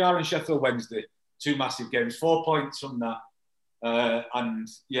 QPR and Sheffield Wednesday, 2 massive games, 4 points from that. And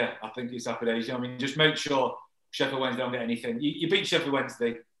I think it's happy days. Just make sure Sheffield Wednesday don't get anything. You beat Sheffield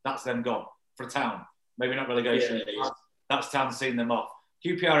Wednesday, that's them gone for Town. Maybe not relegation. Yeah. That's Town seeing them off.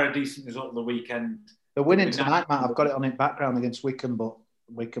 QPR are a decent result of the weekend. They're winning tonight, Matt. I've got it on in background against Wycombe, but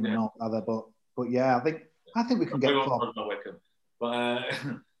Wycombe are not other. But I think we can get 4.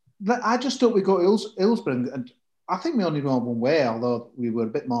 But I just thought we go Hillsborough, and I think we only go one way, although we were a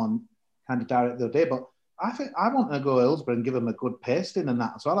bit more kind of direct the other day. But I want to go Hillsborough and give them a good pasting and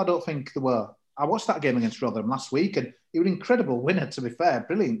that as well. I don't think they were. I watched that game against Rotherham last week, and he was an incredible winner, to be fair.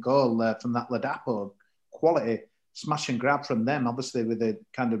 Brilliant goal from that Ladapo. Quality smash and grab from them, obviously with a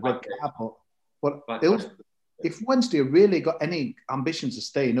kind of red card. But if Wednesday really got any ambitions of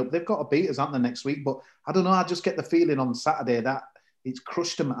staying up, they've got to beat us, aren't they, next week? But I don't know. I just get the feeling on Saturday that it's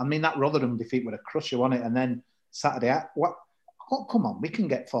crushed them. I mean, that Rotherham defeat would have crushed you on it. And then Saturday, come on, we can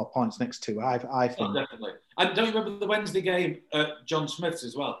get 4 points next 2, I think. Oh, definitely. And don't you remember the Wednesday game at John Smith's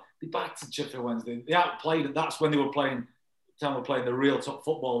as well? They battered Sheffield Wednesday. They outplayed, and that's when they were playing, Town were playing the real top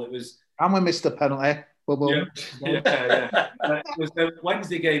football. It was... And we missed the penalty. Yeah. It was the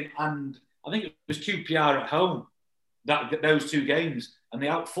Wednesday game, and I think it was QPR at home, those 2 games, and they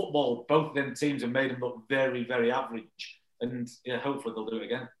out-footballed both of them teams and made them look very, very average. And hopefully they'll do it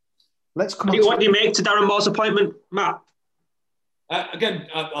again. What do you make to Darren Moore's appointment, Matt? Again,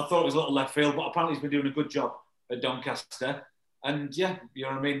 I thought it was a little left field, but apparently he's been doing a good job at Doncaster. And you know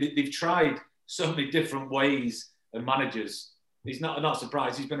what I mean? They've tried so many different ways and managers he's not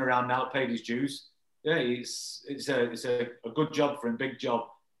surprised. He's been around now, paid his dues. Yeah, it's a good job for him, big job.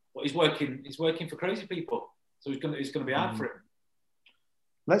 But he's working for crazy people, so it's going to be hard for him.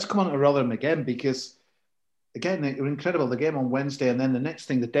 Let's come on to Rotherham again, because again, it was incredible, the game on Wednesday, and then the next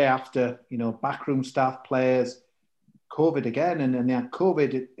thing, the day after, backroom staff, players, COVID again, and they had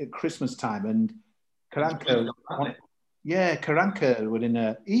COVID at Christmas time, and Karanka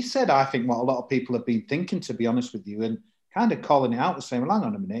he said, I think, what a lot of people have been thinking, to be honest with you, and kind of calling it out and saying, well, hang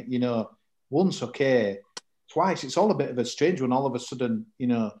on a minute, once okay, twice, it's all a bit of a strange one, all of a sudden,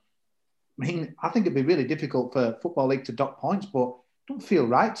 I think it'd be really difficult for Football League to dock points, but it don't feel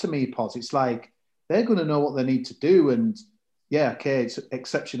right to me, Poz. It's like they're going to know what they need to do, and yeah, okay, it's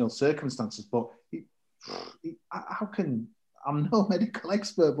exceptional circumstances, but how can... I'm no medical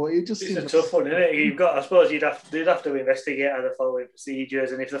expert, but it just seems a tough one, isn't it? I suppose they'd have to investigate how they're following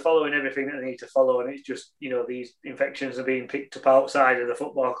procedures, and if they're following everything that they need to follow, and it's just these infections are being picked up outside of the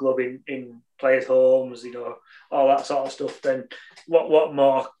football club in players' homes, all that sort of stuff, then what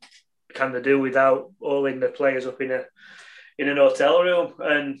more can they do without hauling the players up in an hotel room?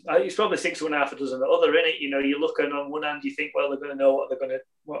 And it's probably 6 to 1/2 dozen the other, innit? You look, and on one hand you think, well, they're going to know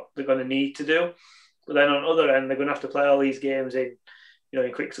what they're going to need to do. But then on the other end, they're going to have to play all these games in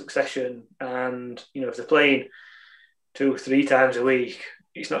quick succession. And, if they're playing 2-3 times a week,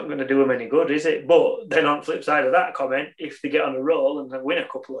 it's not going to do them any good, is it? But then on the flip side of that comment, if they get on a roll and then win a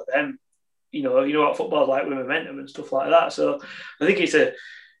couple of them, you know what football's like with momentum and stuff like that. So I think it's a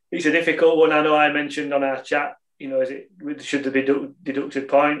difficult one. I know I mentioned on our chat, should there be deducted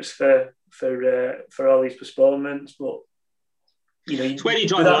points for all these postponements? But, it's where you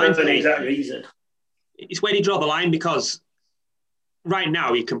draw the line for the exact reason. It's where you draw the line, because right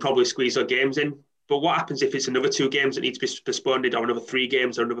now you can probably squeeze our games in. But what happens if it's another 2 games that need to be postponed, or another 3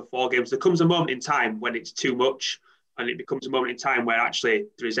 games, or another 4 games? There comes a moment in time when it's too much, and it becomes a moment in time where actually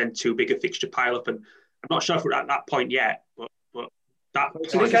there is then too big a fixture pile up. And I'm not sure if we're at that point yet, but that.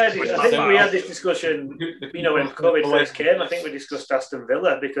 I think we had this discussion, when COVID first came. I think we discussed Aston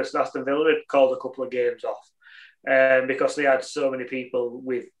Villa, because Aston Villa had called a couple of games off. Because they had so many people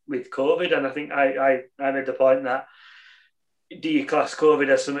with COVID, and I think I made the point that, do you class COVID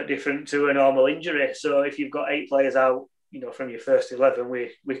as something different to a normal injury? So if you've got 8 players out, from your first 11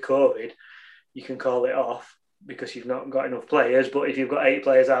 with COVID, you can call it off because you've not got enough players. But if you've got 8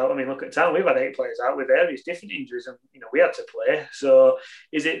 players out, look at Town, we've had 8 players out with various different injuries, and we had to play. So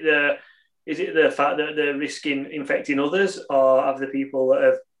is it the fact that they're risking infecting others, or have the people that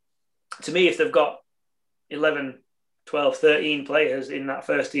have? To me, if they've got 11, 12, 13 players in that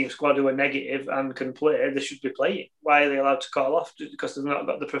first team squad who are negative and can play, they should be playing. Why are they allowed to call off? Just because they've not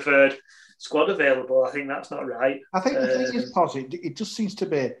got the preferred squad available? I think that's not right. I think the thing is, positive. It just seems to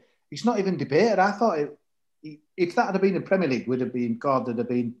be, it's not even debated. I thought if that had been in Premier League, would have been, God, there'd have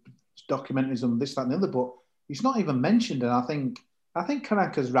been documentaries on this, that and the other, but it's not even mentioned. And I think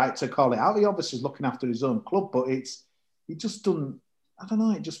Karanka's right to call it out. He obviously is looking after his own club, but it just doesn't, I don't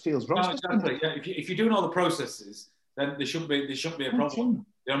know. It just feels wrong. No, exactly. Yeah. If you're doing all the processes, then there shouldn't be a problem.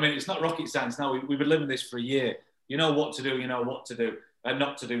 It's not rocket science. Now we've been living this for a year. You know what to do. You know what to do and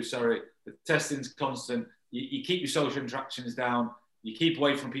not to do. Sorry, the testing's constant. You keep your social interactions down. You keep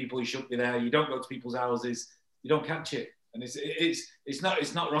away from people who shouldn't be there. You don't go to people's houses. You don't catch it. And it's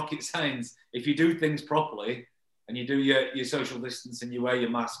not rocket science. If you do things properly and you do your social distance and you wear your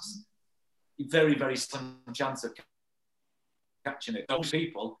masks, very, very slim chance of catching it. Those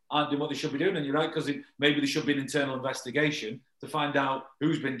people aren't doing what they should be doing, and you're right, because maybe there should be an internal investigation to find out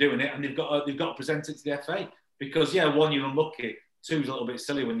who's been doing it, and they've got to present it to the FA. Because 1, you're unlucky. 2's a little bit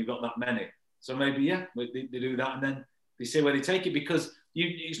silly when you've got that many. So maybe they do that, and then they see where they take it, because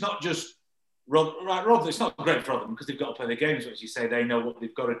it's not just Rotherham. It's not great for Rotherham because they've got to play their games, as you say. They know what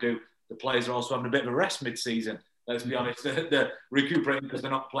they've got to do. The players are also having a bit of a rest mid-season. Let's be honest, they're recuperating because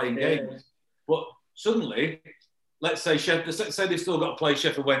they're not playing games. But suddenly, let's say they've still got to play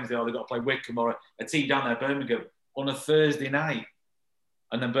Sheffield Wednesday, or they've got to play Wycombe, or a team down there, Birmingham, on a Thursday night.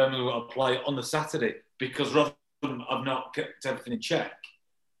 And then Birmingham have got to play on the Saturday because Rotherham have not kept everything in check.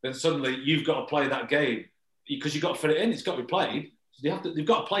 Then suddenly you've got to play that game because you've got to fit it in. It's got to be played. So they've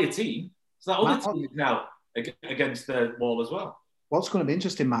got to play a team. So that other team is now against the wall as well. What's going to be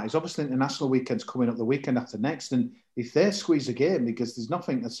interesting, Matt, is obviously international weekend's coming up the weekend after next. And if they squeeze a game, because there's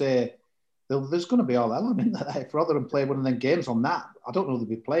nothing to say, there's going to be all element that if Rotherham play one of them games on that, I don't know they'll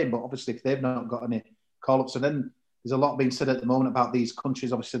be playing, but obviously if they've not got any call-ups, and then there's a lot being said at the moment about these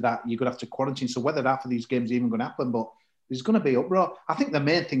countries, obviously, that you're going to have to quarantine. So whether half of these games are even going to happen, but there's going to be uproar. I think the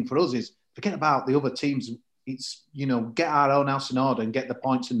main thing for us is forget about the other teams it's get our own house in order and get the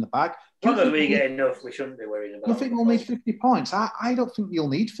points in the bag. As long as we get enough, we shouldn't be worried about it. You think we'll need 50 points? I don't think you'll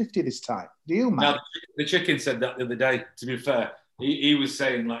need 50 this time. Do you, man? No, the chicken said that the other day, to be fair. He was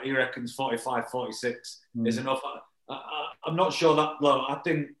saying, like, he reckons 45, 46 is enough. I'm not sure that low. I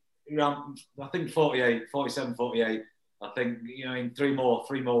think 48, 47, 48. I think, in three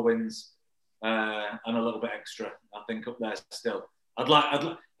more wins and a little bit extra, I think up there still. I'd like,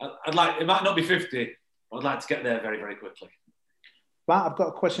 it might not be 50, but I'd like to get there very, very quickly. Matt, I've got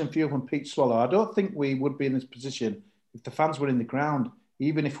a question for you from Pete Swallow. I don't think we would be in this position if the fans were in the ground,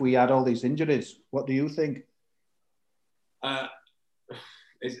 even if we had all these injuries. What do you think?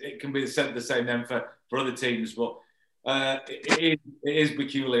 It can be said the same then for other teams, but it is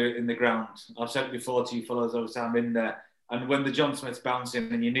peculiar in the ground. I've said it before to you fellas every time I'm in there. And when the John Smith's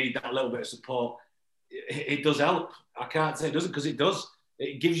bouncing and you need that little bit of support, it does help. I can't say it doesn't, because it does.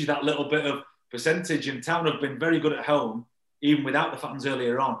 It gives you that little bit of percentage. And Town have been very good at home, even without the fans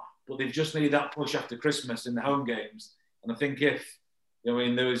earlier on. But they've just needed that push after Christmas in the home games. And I think if there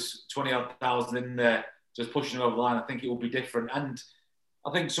was 20,000 in there just pushing over the line, I think it will be different. And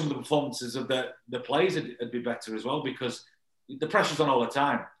I think some of the performances of the players would be better as well, because the pressure's on all the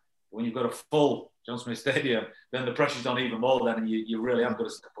time. When you've got a full John Smith Stadium, then the pressure's on even more then, and you really have got to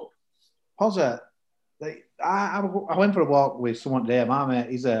step up. Pozza, I went for a walk with someone today. My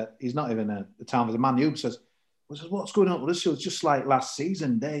mate, he's not even the Town, he's a Man U, says, what's going on with us? It was just like last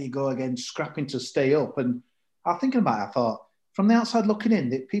season. There you go again, scrapping to stay up. And I was thinking about it, I thought, from the outside looking in,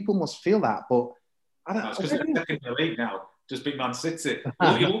 that people must feel that, but I don't know. It's because they're second in the league now. Just beat Man City.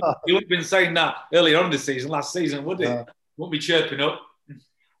 You wouldn't have been saying that earlier on this season, last season, would it? Wouldn't be chirping up.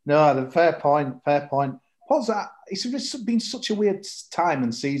 No, fair point. Pozza, it's been such a weird time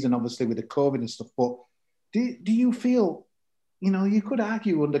and season, obviously, with the COVID and stuff, but do you feel, you could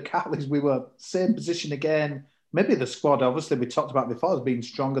argue under Catley's we were same position again. Maybe the squad, obviously, we talked about before, has been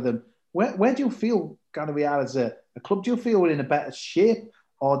stronger than... Where do you feel kind of we are as a club? Do you feel we're in a better shape?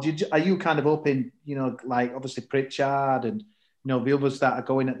 Or are you kind of hoping, like obviously Pritchard and, the others that are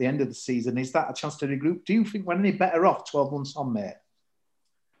going at the end of the season, is that a chance to regroup? Do you think we're any better off 12 months on, mate?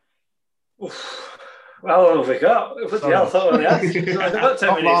 How long have we got? I thought we had. I've got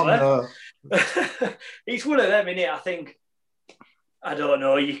 10 minutes left. It's one of them, innit? I think, I don't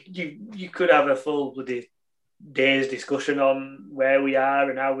know, you could have a full bloody day's discussion on where we are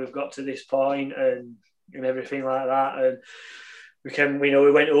and how we've got to this point and everything like that. And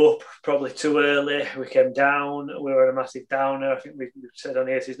we went up probably too early. We came down. We were a massive downer. I think we've said on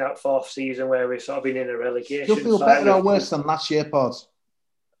here, this is now 4th season where we've sort of been in a relegation. Do you feel better or worse than last year, Poz?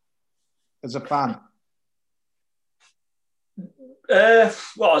 As a fan?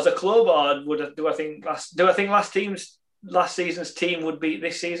 Well, as a club, or do I think last season's team would beat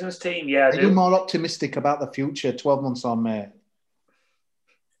this season's team? Yeah, I do. Are you more optimistic about the future 12 months on, mate?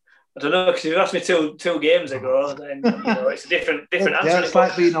 I don't know, because you asked me two games ago, then it's a different answer. Yeah, it's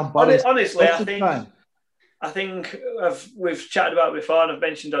like being on Boris. Honestly, I think we've chatted about it before, and I've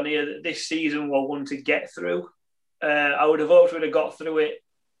mentioned on here that this season we're one to get through. I would have hoped we'd have got through it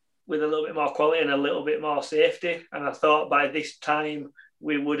with a little bit more quality and a little bit more safety. And I thought by this time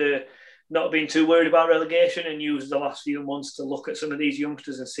we would have not been too worried about relegation and used the last few months to look at some of these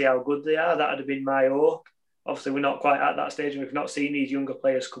youngsters and see how good they are. That would have been my hope. Obviously, we're not quite at that stage and we've not seen these younger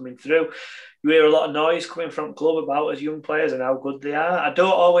players coming through. You hear a lot of noise coming from the club about as young players and how good they are. I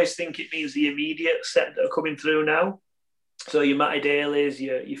don't always think it means the immediate set that are coming through now. So your Matty Daly's,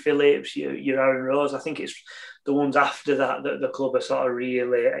 your Phillips, your Aaron Rose, I think it's the ones after that the club are sort of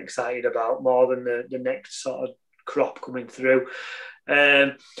really excited about more than the next sort of crop coming through.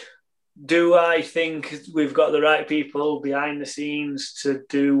 Do I think we've got the right people behind the scenes to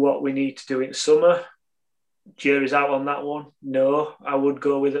do what we need to do in summer? Jury's out on that one. No, I would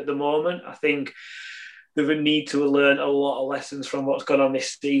go with at the moment. I think they would need to learn a lot of lessons from what's gone on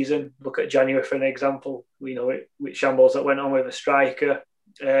this season. Look at January for an example. We know it with shambles that went on with a striker.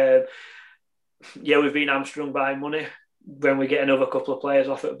 We've been hamstrung by money. When we get another couple of players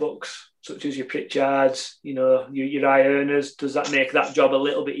off at books, such as your Pritchards, your high earners, does that make that job a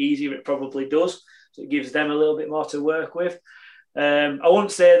little bit easier? It probably does. So it gives them a little bit more to work with. I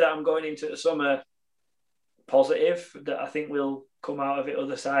won't say that I'm going into the summer positive, that I think we'll come out of it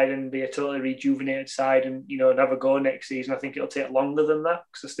other side and be a totally rejuvenated side and have a go next season. I think it'll take longer than that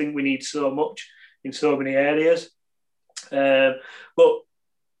because I think we need so much in so many areas. But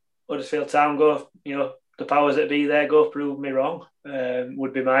Huddersfield Town go, the powers that be there go prove me wrong,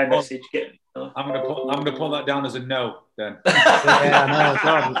 would be my message. I'm gonna put that down as a no then. Yeah, no,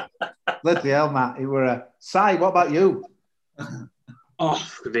 God. Bloody hell, Matt. You were a Si, what about you? Oh,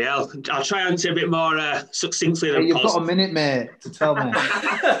 the hell. I'll try and answer a bit more succinctly than You've possible. got a minute, mate, to tell me.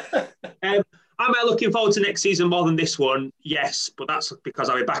 Am I looking forward to next season more than this one? Yes, but that's because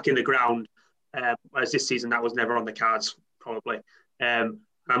I'll be back in the ground. Whereas this season, that was never on the cards, probably. I'm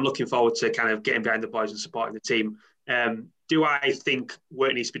looking forward to kind of getting behind the boys and supporting the team. Do I think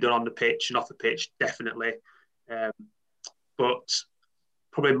work needs to be done on the pitch and off the pitch? Definitely. But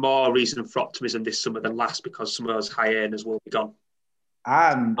probably more reason for optimism this summer than last because some of those high earners will be gone.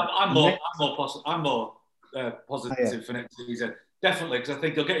 I'm more positive for next season. Definitely, because I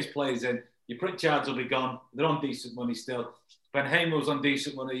think he'll get his players in. Your Pritchards will be gone. They're on decent money still. Ben Hamer's on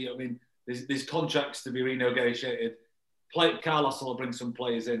decent money. I mean, there's contracts to be renegotiated. Carlos will bring some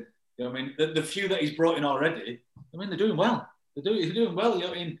players in. You know what I mean? The few that he's brought in already, I mean, they're doing well. They're doing well. You know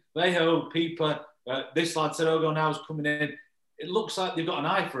what I mean? Vallejo, Pieper, this lad Serogo now is coming in. It looks like they've got an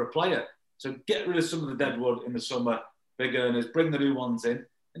eye for a player. So get rid of some of the deadwood in the summer, big earners, bring the new ones in.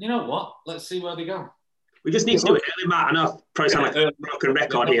 And you know what? Let's see where they go. We just need to do it early, Matt. I know I probably sound like a broken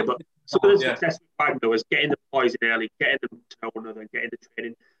record here, but some of the success we've had was getting the boys in early, getting them to know one another, getting the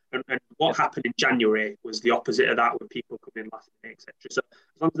training. And what happened in January was the opposite of that, with people coming in last minute, etc. So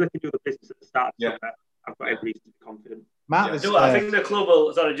as long as they can do the business at the start, I've got every reason to be confident. Matt, I think the club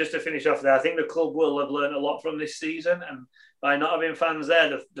will. Sorry, just to finish off there, I think the club will have learned a lot from this season, and by not having fans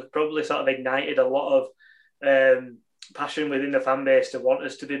there, they've probably sort of ignited a lot of passion within the fan base to want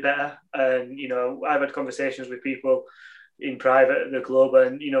us to be better. And you know, I've had conversations with people in private at the club,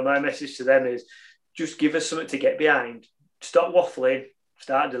 and you know, my message to them is just give us something to get behind. Stop waffling,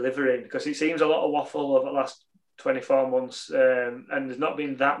 start delivering, because it seems a lot of waffle over the last 24 months, and there's not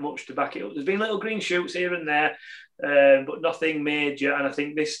been that much to back it up. There's been little green shoots here and there, but nothing major. And I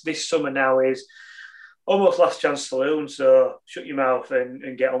think this summer now is almost last chance saloon. So shut your mouth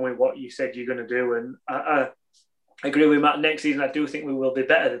and get on with what you said you're going to do. And I agree with Matt. Next season, I do think we will be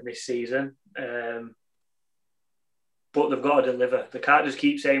better than this season. But they've got to deliver. They can't just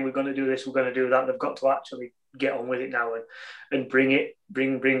keep saying we're going to do this, we're going to do that. They've got to actually get on with it now and bring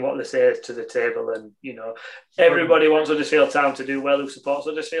what they say to the table. And you know, everybody wants Huddersfield Town to do well who supports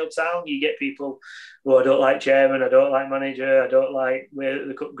Huddersfield Town. You get people who I don't like chairman, I don't like manager, I don't like where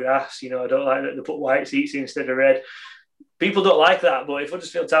they cut grass, you know, I don't like that they put white seats instead of red. People don't like that, but if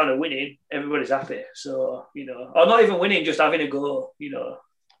Huddersfield Town are winning, everybody's happy. So, you know, or not even winning, just having a go, you know.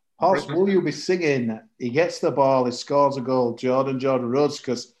 Horse, will you be singing, he gets the ball, he scores a goal, Jordan Rhodes?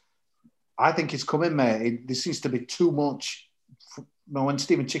 Because I think it's coming, mate. There seems to be too much. You know, when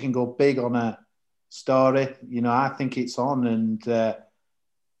Stephen Chicken go big on a story, you know, I think it's on. And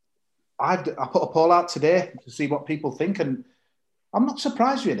I put a poll out today to see what people think. And I'm not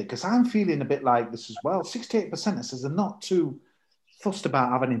surprised, really, because I'm feeling a bit like this as well. 68% says they're not too fussed about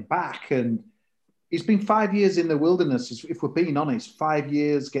having him back. And he's been 5 years in the wilderness, if we're being honest. 5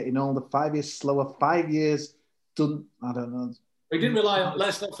 years getting older, 5 years slower, 5 years done. I don't know. He didn't rely on,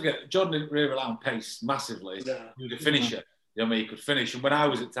 let's not forget, John didn't really rely on pace massively. Yeah. He was a finisher. You know what I mean? He could finish. And when I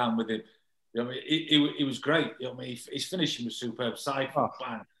was at town with him, you know what I mean? He was great. You know what I mean? His finishing was superb. Cycle,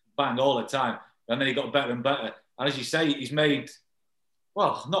 bang, all the time. And then he got better and better. And as you say, he's made,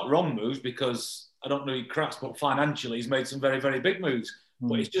 well, not wrong moves because I don't know he cracks, but financially he's made some very, very big moves.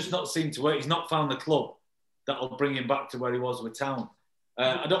 But it's just not seemed to work. He's not found the club that'll bring him back to where he was with town.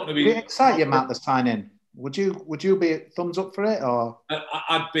 I don't want to be... Would it excite you, Matt, the sign-in? Would you be thumbs up for it, or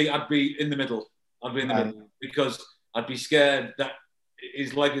I'd be in the middle. I'd be in the middle because I'd be scared that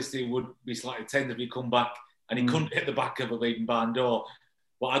his legacy would be slightly tainted if he come back and he couldn't hit the back of a leading barn door.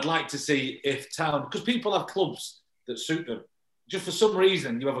 But I'd like to see if town, because people have clubs that suit them. Just for some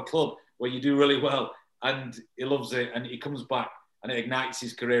reason, you have a club where you do really well and he loves it and he comes back and it ignites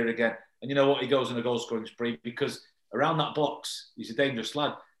his career again. And you know what? He goes on a goal scoring spree because around that box, he's a dangerous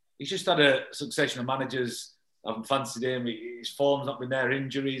lad. He's just had a succession of managers. I haven't fancied him. His form's not been there,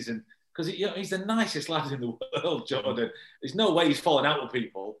 injuries. And because he's the nicest lad in the world, Jordan. There's no way he's falling out with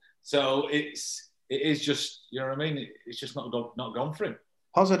people. So it is just, you know what I mean? It's just not gone for him.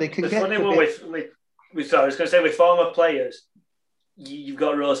 Positive. It's funny with I was going to say with former players, you've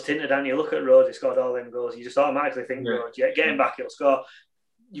got Rose tinted and you look at Rose, he scored all them goals. You just automatically think, Rose, get him back, he'll score.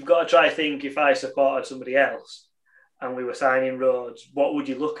 You've got to try to think if I supported somebody else and we were signing Rhodes, what would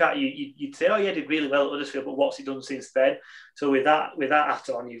you look at? You'd say, oh yeah, did really well at Huddersfield, but what's he done since then? So with that hat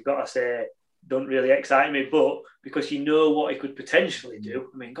on, you've got to say, don't really excite me, but because you know what he could potentially do.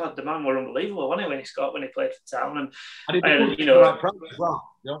 I mean, God, the man were unbelievable, wasn't he, when he played for Town? And you know,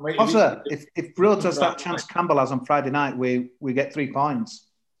 also, if Rhodes has that chance Campbell has on Friday night, we get 3 points.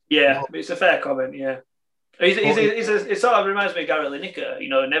 Yeah, it's a fair comment. Yeah. It sort of reminds me of Gary Lineker, you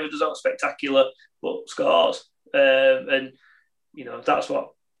know, never does out spectacular, but scores. And that's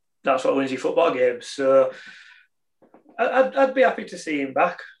what wins you football games. So I'd be happy to see him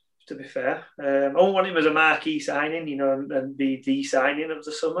back, to be fair. I wouldn't want him as a marquee signing, and be the signing of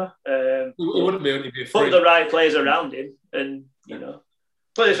the summer. It wouldn't be only be free. Put the right players around him, and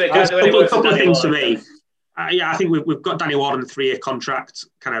put this way, a couple of things to me. I think we've got Danny Ward on a 3-year contract.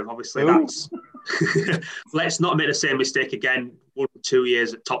 Kind of obviously that's. Let's not make the same mistake again. 1 or 2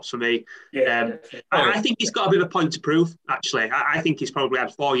 years at tops for me. I think he's got a bit of a point to prove. Actually, I think he's probably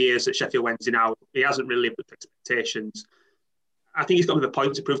had 4 years at Sheffield Wednesday now. He hasn't really lived up to expectations. I think he's got a bit of a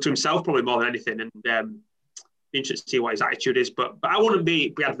point to prove to himself, probably more than anything. And be interested to see what his attitude is. But I wouldn't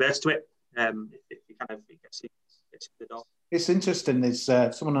be adverse to it. If he kind of gets in the door. It's interesting. There's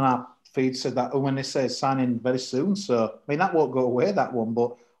someone on our feed said that when they say signing very soon. So I mean that won't go away, that one,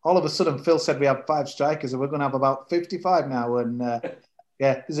 but. All of a sudden, Phil said we have 5 strikers, and we're going to have about 55 now. And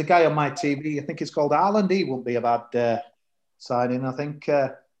there's a guy on my TV. I think it's called Haaland. He won't be a bad signing, I think,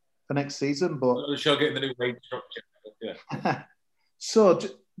 for next season. But I'm sure getting the new wage structure. Yeah. So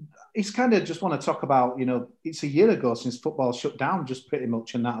he's kind of just want to talk about, it's a year ago since football shut down, just pretty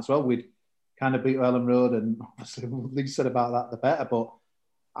much, and that as well. We'd kind of beat Ellen Road, and obviously, the least said about that, the better. But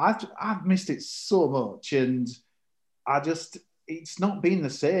I've missed it so much, and it's not been the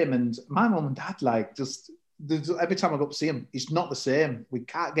same. And my mum and dad, every time I go up to see him, it's not the same. We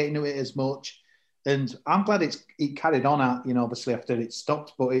can't get into it as much. And I'm glad it carried on, obviously after it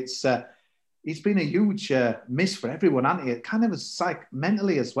stopped. But it's been a huge miss for everyone, hasn't it? It kind of was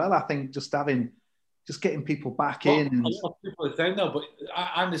mentally as well, I think, just getting people back in. A lot of people are saying though, but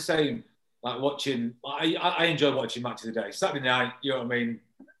I'm the same. Like watching, I enjoy watching Match of the Day. Saturday night, you know what I mean?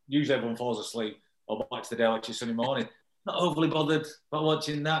 Usually everyone falls asleep, or Match of the Day, I watch it Sunday morning. Not overly bothered about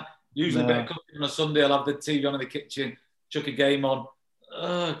watching that. Usually a bit of cooking on a Sunday. I'll have the TV on in the kitchen, chuck a game on.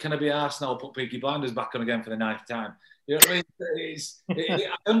 Can I be arsed now? I'll put Peaky Blinders back on again for the 9th time. You know what I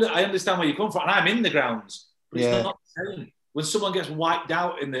mean? I understand where you come from, and I'm in the grounds, but it's not the same. When someone gets wiped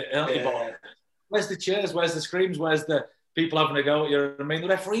out in the early ball, where's the cheers? Where's the screams? Where's the people having a go at you? I mean, the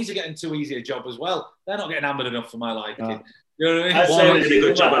referees are getting too easy a job as well. They're not getting hammered enough for my liking. No. You know what I mean? I'd say it's a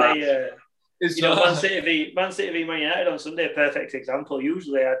good job of that. Man City v Man United on Sunday, a perfect example.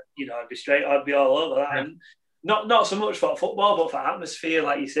 Usually, I'd be straight, I'd be all over that. Yeah. And not so much for football, but for atmosphere,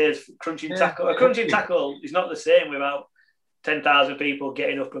 like you said, crunching tackle. A crunching tackle is not the same without 10,000 people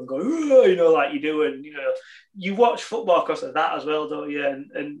getting up and going, like you do. And you watch football because of that as well, don't you?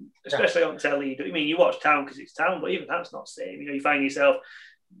 And especially on telly. You watch Town because it's Town, but even that's not the same. You find yourself,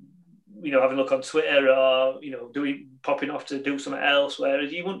 having a look on Twitter or, popping off to do something else,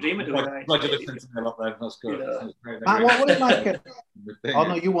 whereas you wouldn't dream of doing that. That's good. What was it like? Oh,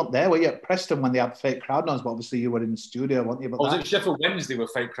 no, you weren't there, were you, at Preston when they had fake crowd noise? But obviously you were in the studio, weren't you? But was it Sheffield Wednesday with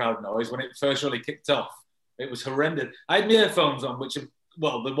fake crowd noise when it first really kicked off? It was horrendous. I had my earphones on, which, the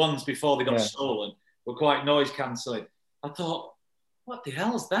ones before they got stolen were quite noise cancelling. I thought, what the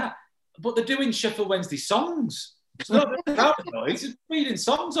hell's that? But they're doing Sheffield Wednesday songs. It's not crowd noise, it's reading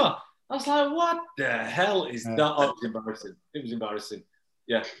songs on. I was like, what the hell is that? Oh, it was embarrassing. It was embarrassing.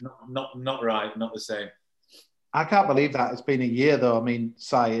 Yeah, not right, not the same. I can't believe that it's been a year, though. I mean,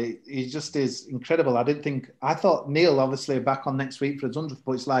 Si, he just is incredible. I thought Neil, obviously, back on next week for his 100th,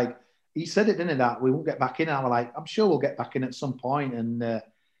 but it's like, he said it, didn't he, that we won't get back in. I was like, I'm sure we'll get back in at some point, and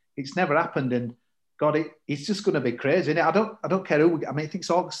it's never happened. And God, it's just going to be crazy, isn't it? I don't care who. I think it's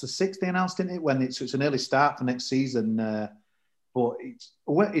August the 6th they announced, didn't it? When it's an early start for next season. But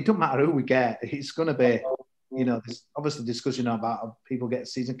it doesn't matter who we get. It's going to be, there's obviously discussion about people get a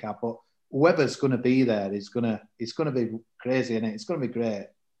season card, but whoever's going to be there it's going to be crazy, isn't it? It's going to be great.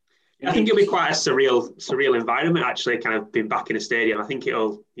 I think it'll be quite a surreal environment, actually, kind of being back in a stadium. I think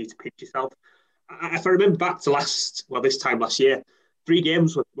it'll need to pinch yourself. If I remember back to this time last year, 3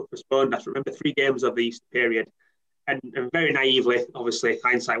 games were postponed. I remember 3 games of the Easter period. And very naively, obviously,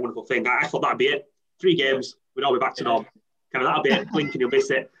 hindsight, wonderful thing, I thought that'd be it. 3 games, we'd all be back to normal. Kind of that'll be it, blink and you'll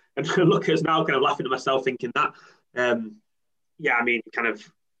miss it. And look at us now, kind of laughing at myself, thinking that.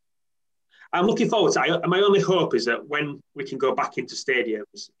 I'm looking forward to it. My only hope is that when we can go back into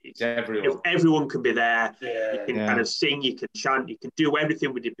stadiums, everyone can be there. Yeah, you can kind of sing, you can chant, you can do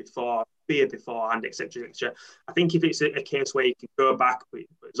everything we did before, beer beforehand, etc., etc. I think if it's a case where you can go back, but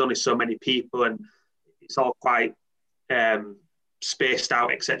there's only so many people and it's all quite spaced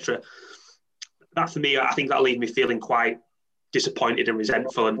out, etc. That for me, I think that'll leave me feeling quite disappointed and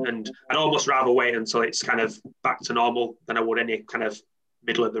resentful, and I'd almost rather wait until it's kind of back to normal than I would any kind of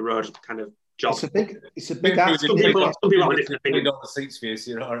middle of the road kind of job. It's a big ask. Some people have a different opinion. On the seats for you,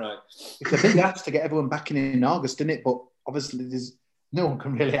 so you're all right. It's a big ask to get everyone back in August, isn't it? But obviously, no one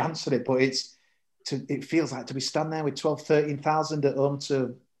can really answer it. But it feels like to be standing there with 12, 13,000 at home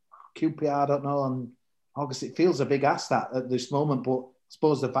to QPR, I don't know, on August. It feels a big ask that at this moment, but I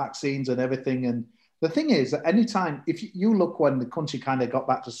suppose the vaccines and everything. And the thing is that anytime, if you look when the country kind of got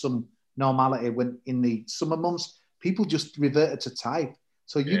back to some normality when in the summer months, people just reverted to type.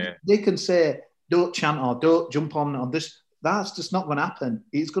 So they can say, don't chant or don't jump on this. That's just not going to happen.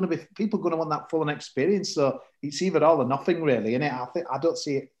 It's going to be people going to want that full-on experience. So it's either all or nothing, really. And I don't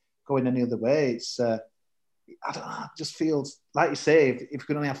see it going any other way. It's I don't know. It just feels like you say, if we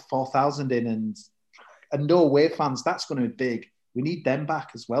can only have 4,000 in and no away fans, that's going to be big. We need them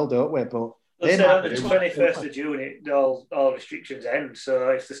back as well, don't we? But on the 21st of June, all restrictions end. So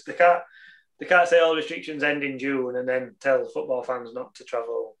if they can't say all restrictions end in June and then tell football fans not to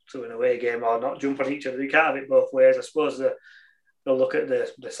travel to an away game or not jump on each other. You can't have it both ways. I suppose they'll look at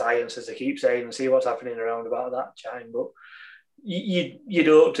the science, as they keep saying, and see what's happening around about that time. But you'd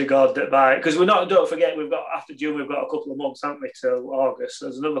hope to God that because don't forget, we've got after June, we've got a couple of months, haven't we, till August. So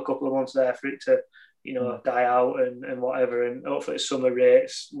there's another couple of months there for it to, die out and whatever. And hopefully summer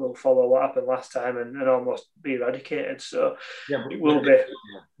rates will follow what happened last time and almost be eradicated. So it will be.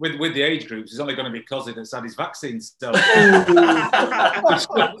 With the age groups, it's only going to be Cosy that's had his vaccine. So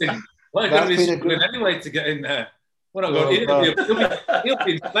well, going to be struggling anyway to get in there. What I'm going, he'll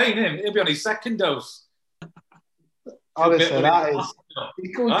be in Spain. He'll be on his second dose. Honestly, that is. We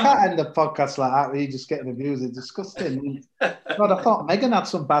can't end the podcast like that. We just getting abused. It's disgusting. God, I thought Megan had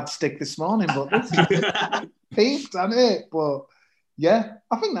some bad stick this morning, but this is peaked, hasn't it? But yeah,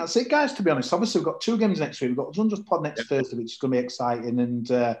 I think that's it, guys. To be honest, obviously we've got 2 games next week. We've got Rangers pod next Thursday, which is going to be exciting. And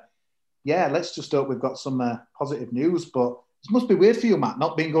let's just hope we've got some positive news. But it must be weird for you, Matt,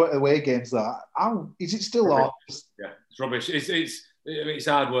 not being going to away games. Though, is it still off? Yeah, it's rubbish. It's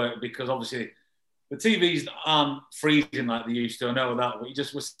hard work because obviously the TVs aren't freezing like they used to. I know that, but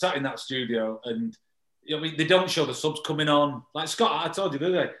we're sat in that studio and they don't show the subs coming on. Like Scott, I told you the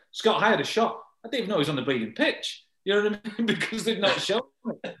other day, Scott hired a shot. I didn't even know he was on the bleeding pitch. You know what I mean? Because they've not shown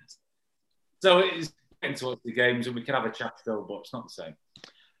it. So it's getting towards the games and we can have a chat still, but it's not the same.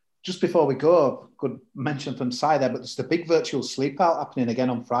 Just before we go, good mention from Si there, but there's the big virtual sleep out happening again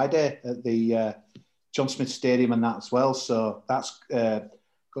on Friday at the John Smith Stadium and that as well. So that's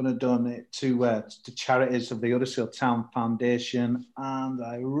going to donate to charities of the Huddersfield Town Foundation. And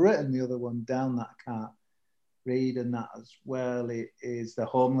I've written the other one down that I can't read, and that as well. It is the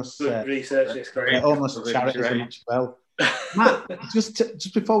homeless homeless charities as well. Matt,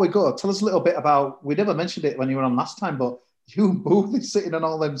 just before we go, tell us a little bit about. We never mentioned it when you were on last time, but you and Booth is sitting on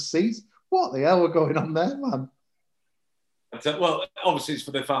all them seats. What the hell were going on there, man? Well, obviously it's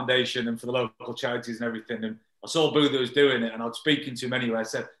for the foundation and for the local charities and everything. And I saw Booth was doing it, and I was speaking to him anyway. I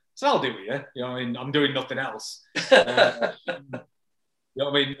said, "So I'll do it, yeah. You know, I mean, I'm doing nothing else. You know what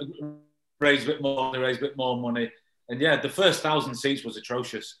I mean? Raise a bit more money, and yeah, the first 1,000 seats was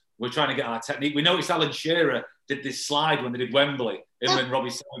atrocious. We're trying to get our technique. We noticed Alan Shearer did this slide when they did Wembley. Him and Robbie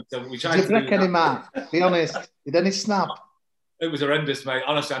Sane. So we tried to do that. Man? Be honest. Did any snap? It was horrendous, mate.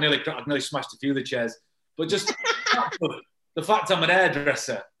 Honestly, I nearly smashed a few of the chairs. But just the fact I'm an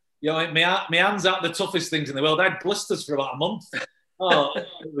hairdresser, you know, my hands aren't the toughest things in the world. I had blisters for about a month.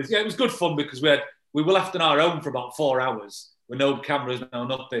 It was good fun because we were left on our own for about 4 hours with no cameras, no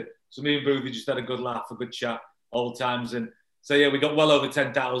nothing. So me and Boothie just had a good laugh, a good chat, old times. And so, yeah, we got well over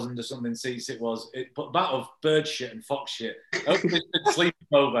 10,000 or something seats it was. But that of bird shit and fox shit. Hopefully it's sleeping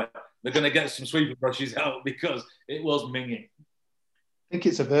over. They're going to get some sweeper brushes out because it was minging. I think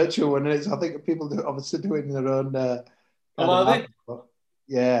it's a virtual one. I think people obviously doing their own. Are they?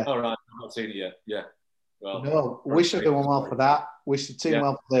 Yeah. All right. I've not seen it yet. Yeah. Well, no, wish everyone well for that. Wish the team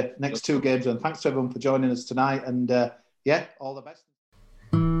well for the next 2 games. And thanks to everyone for joining us tonight. And all the best.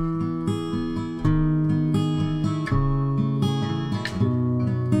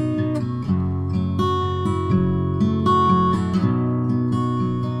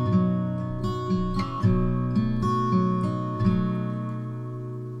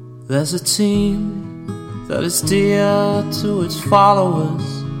 There's a team that is dear to its followers.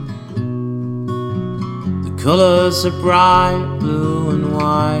 The colours are bright blue and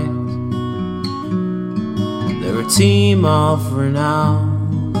white. They're a team of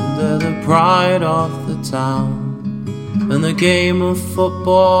renown, and they're the pride of the town. And the game of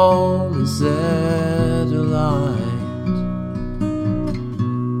football is their delight.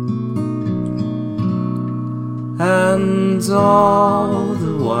 And all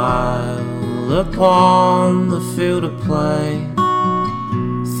the while upon the field of play,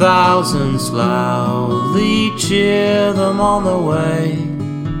 thousands loudly cheer them on the way.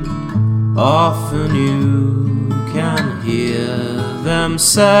 Often you can hear them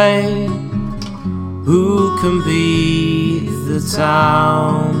say, Who can beat the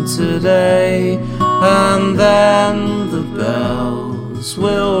town today? And then the bells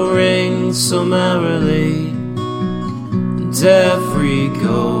will ring so merrily, and every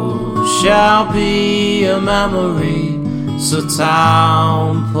goal shall be a memory. So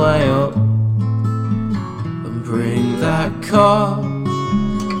town, play up and bring that cup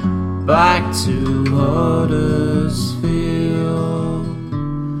back to Huddersfield.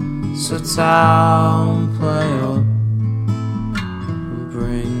 So town, play up and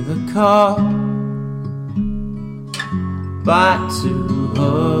bring the cup back to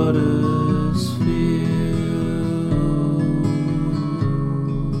Huddersfield.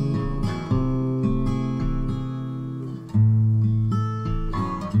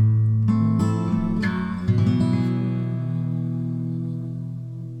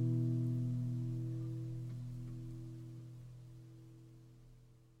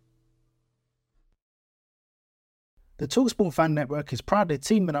 The TalkSport Fan Network is proudly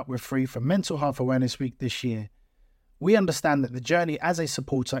teaming up with Free for Mental Health Awareness Week this year. We understand that the journey as a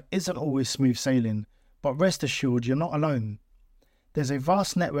supporter isn't always smooth sailing, but rest assured you're not alone. There's a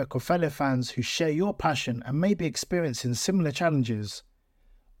vast network of fellow fans who share your passion and may be experiencing similar challenges.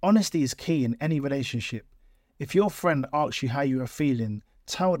 Honesty is key in any relationship. If your friend asks you how you are feeling,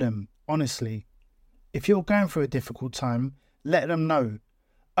 tell them honestly. If you're going through a difficult time, let them know.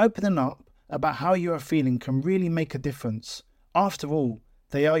 Opening up about how you are feeling can really make a difference. After all,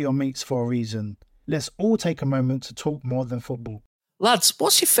 they are your mates for a reason. Let's all take a moment to talk more than football. Lads,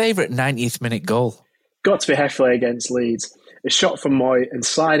 what's your favourite 90th minute goal? Got to be Hefele against Leeds. A shot from Moy and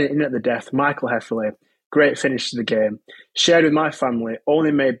sliding in at the death, Michael Hefele. Great finish to the game. Shared with my family,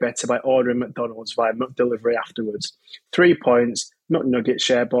 only made better by ordering McDonald's via McDelivery afterwards. 3 points, McNugget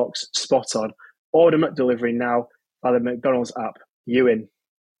share box, spot on. Order McDelivery now by the McDonald's app. You in.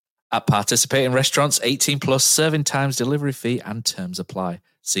 At participating restaurants, 18 plus, serving times, delivery fee and terms apply.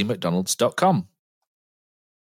 See mcdonalds.com.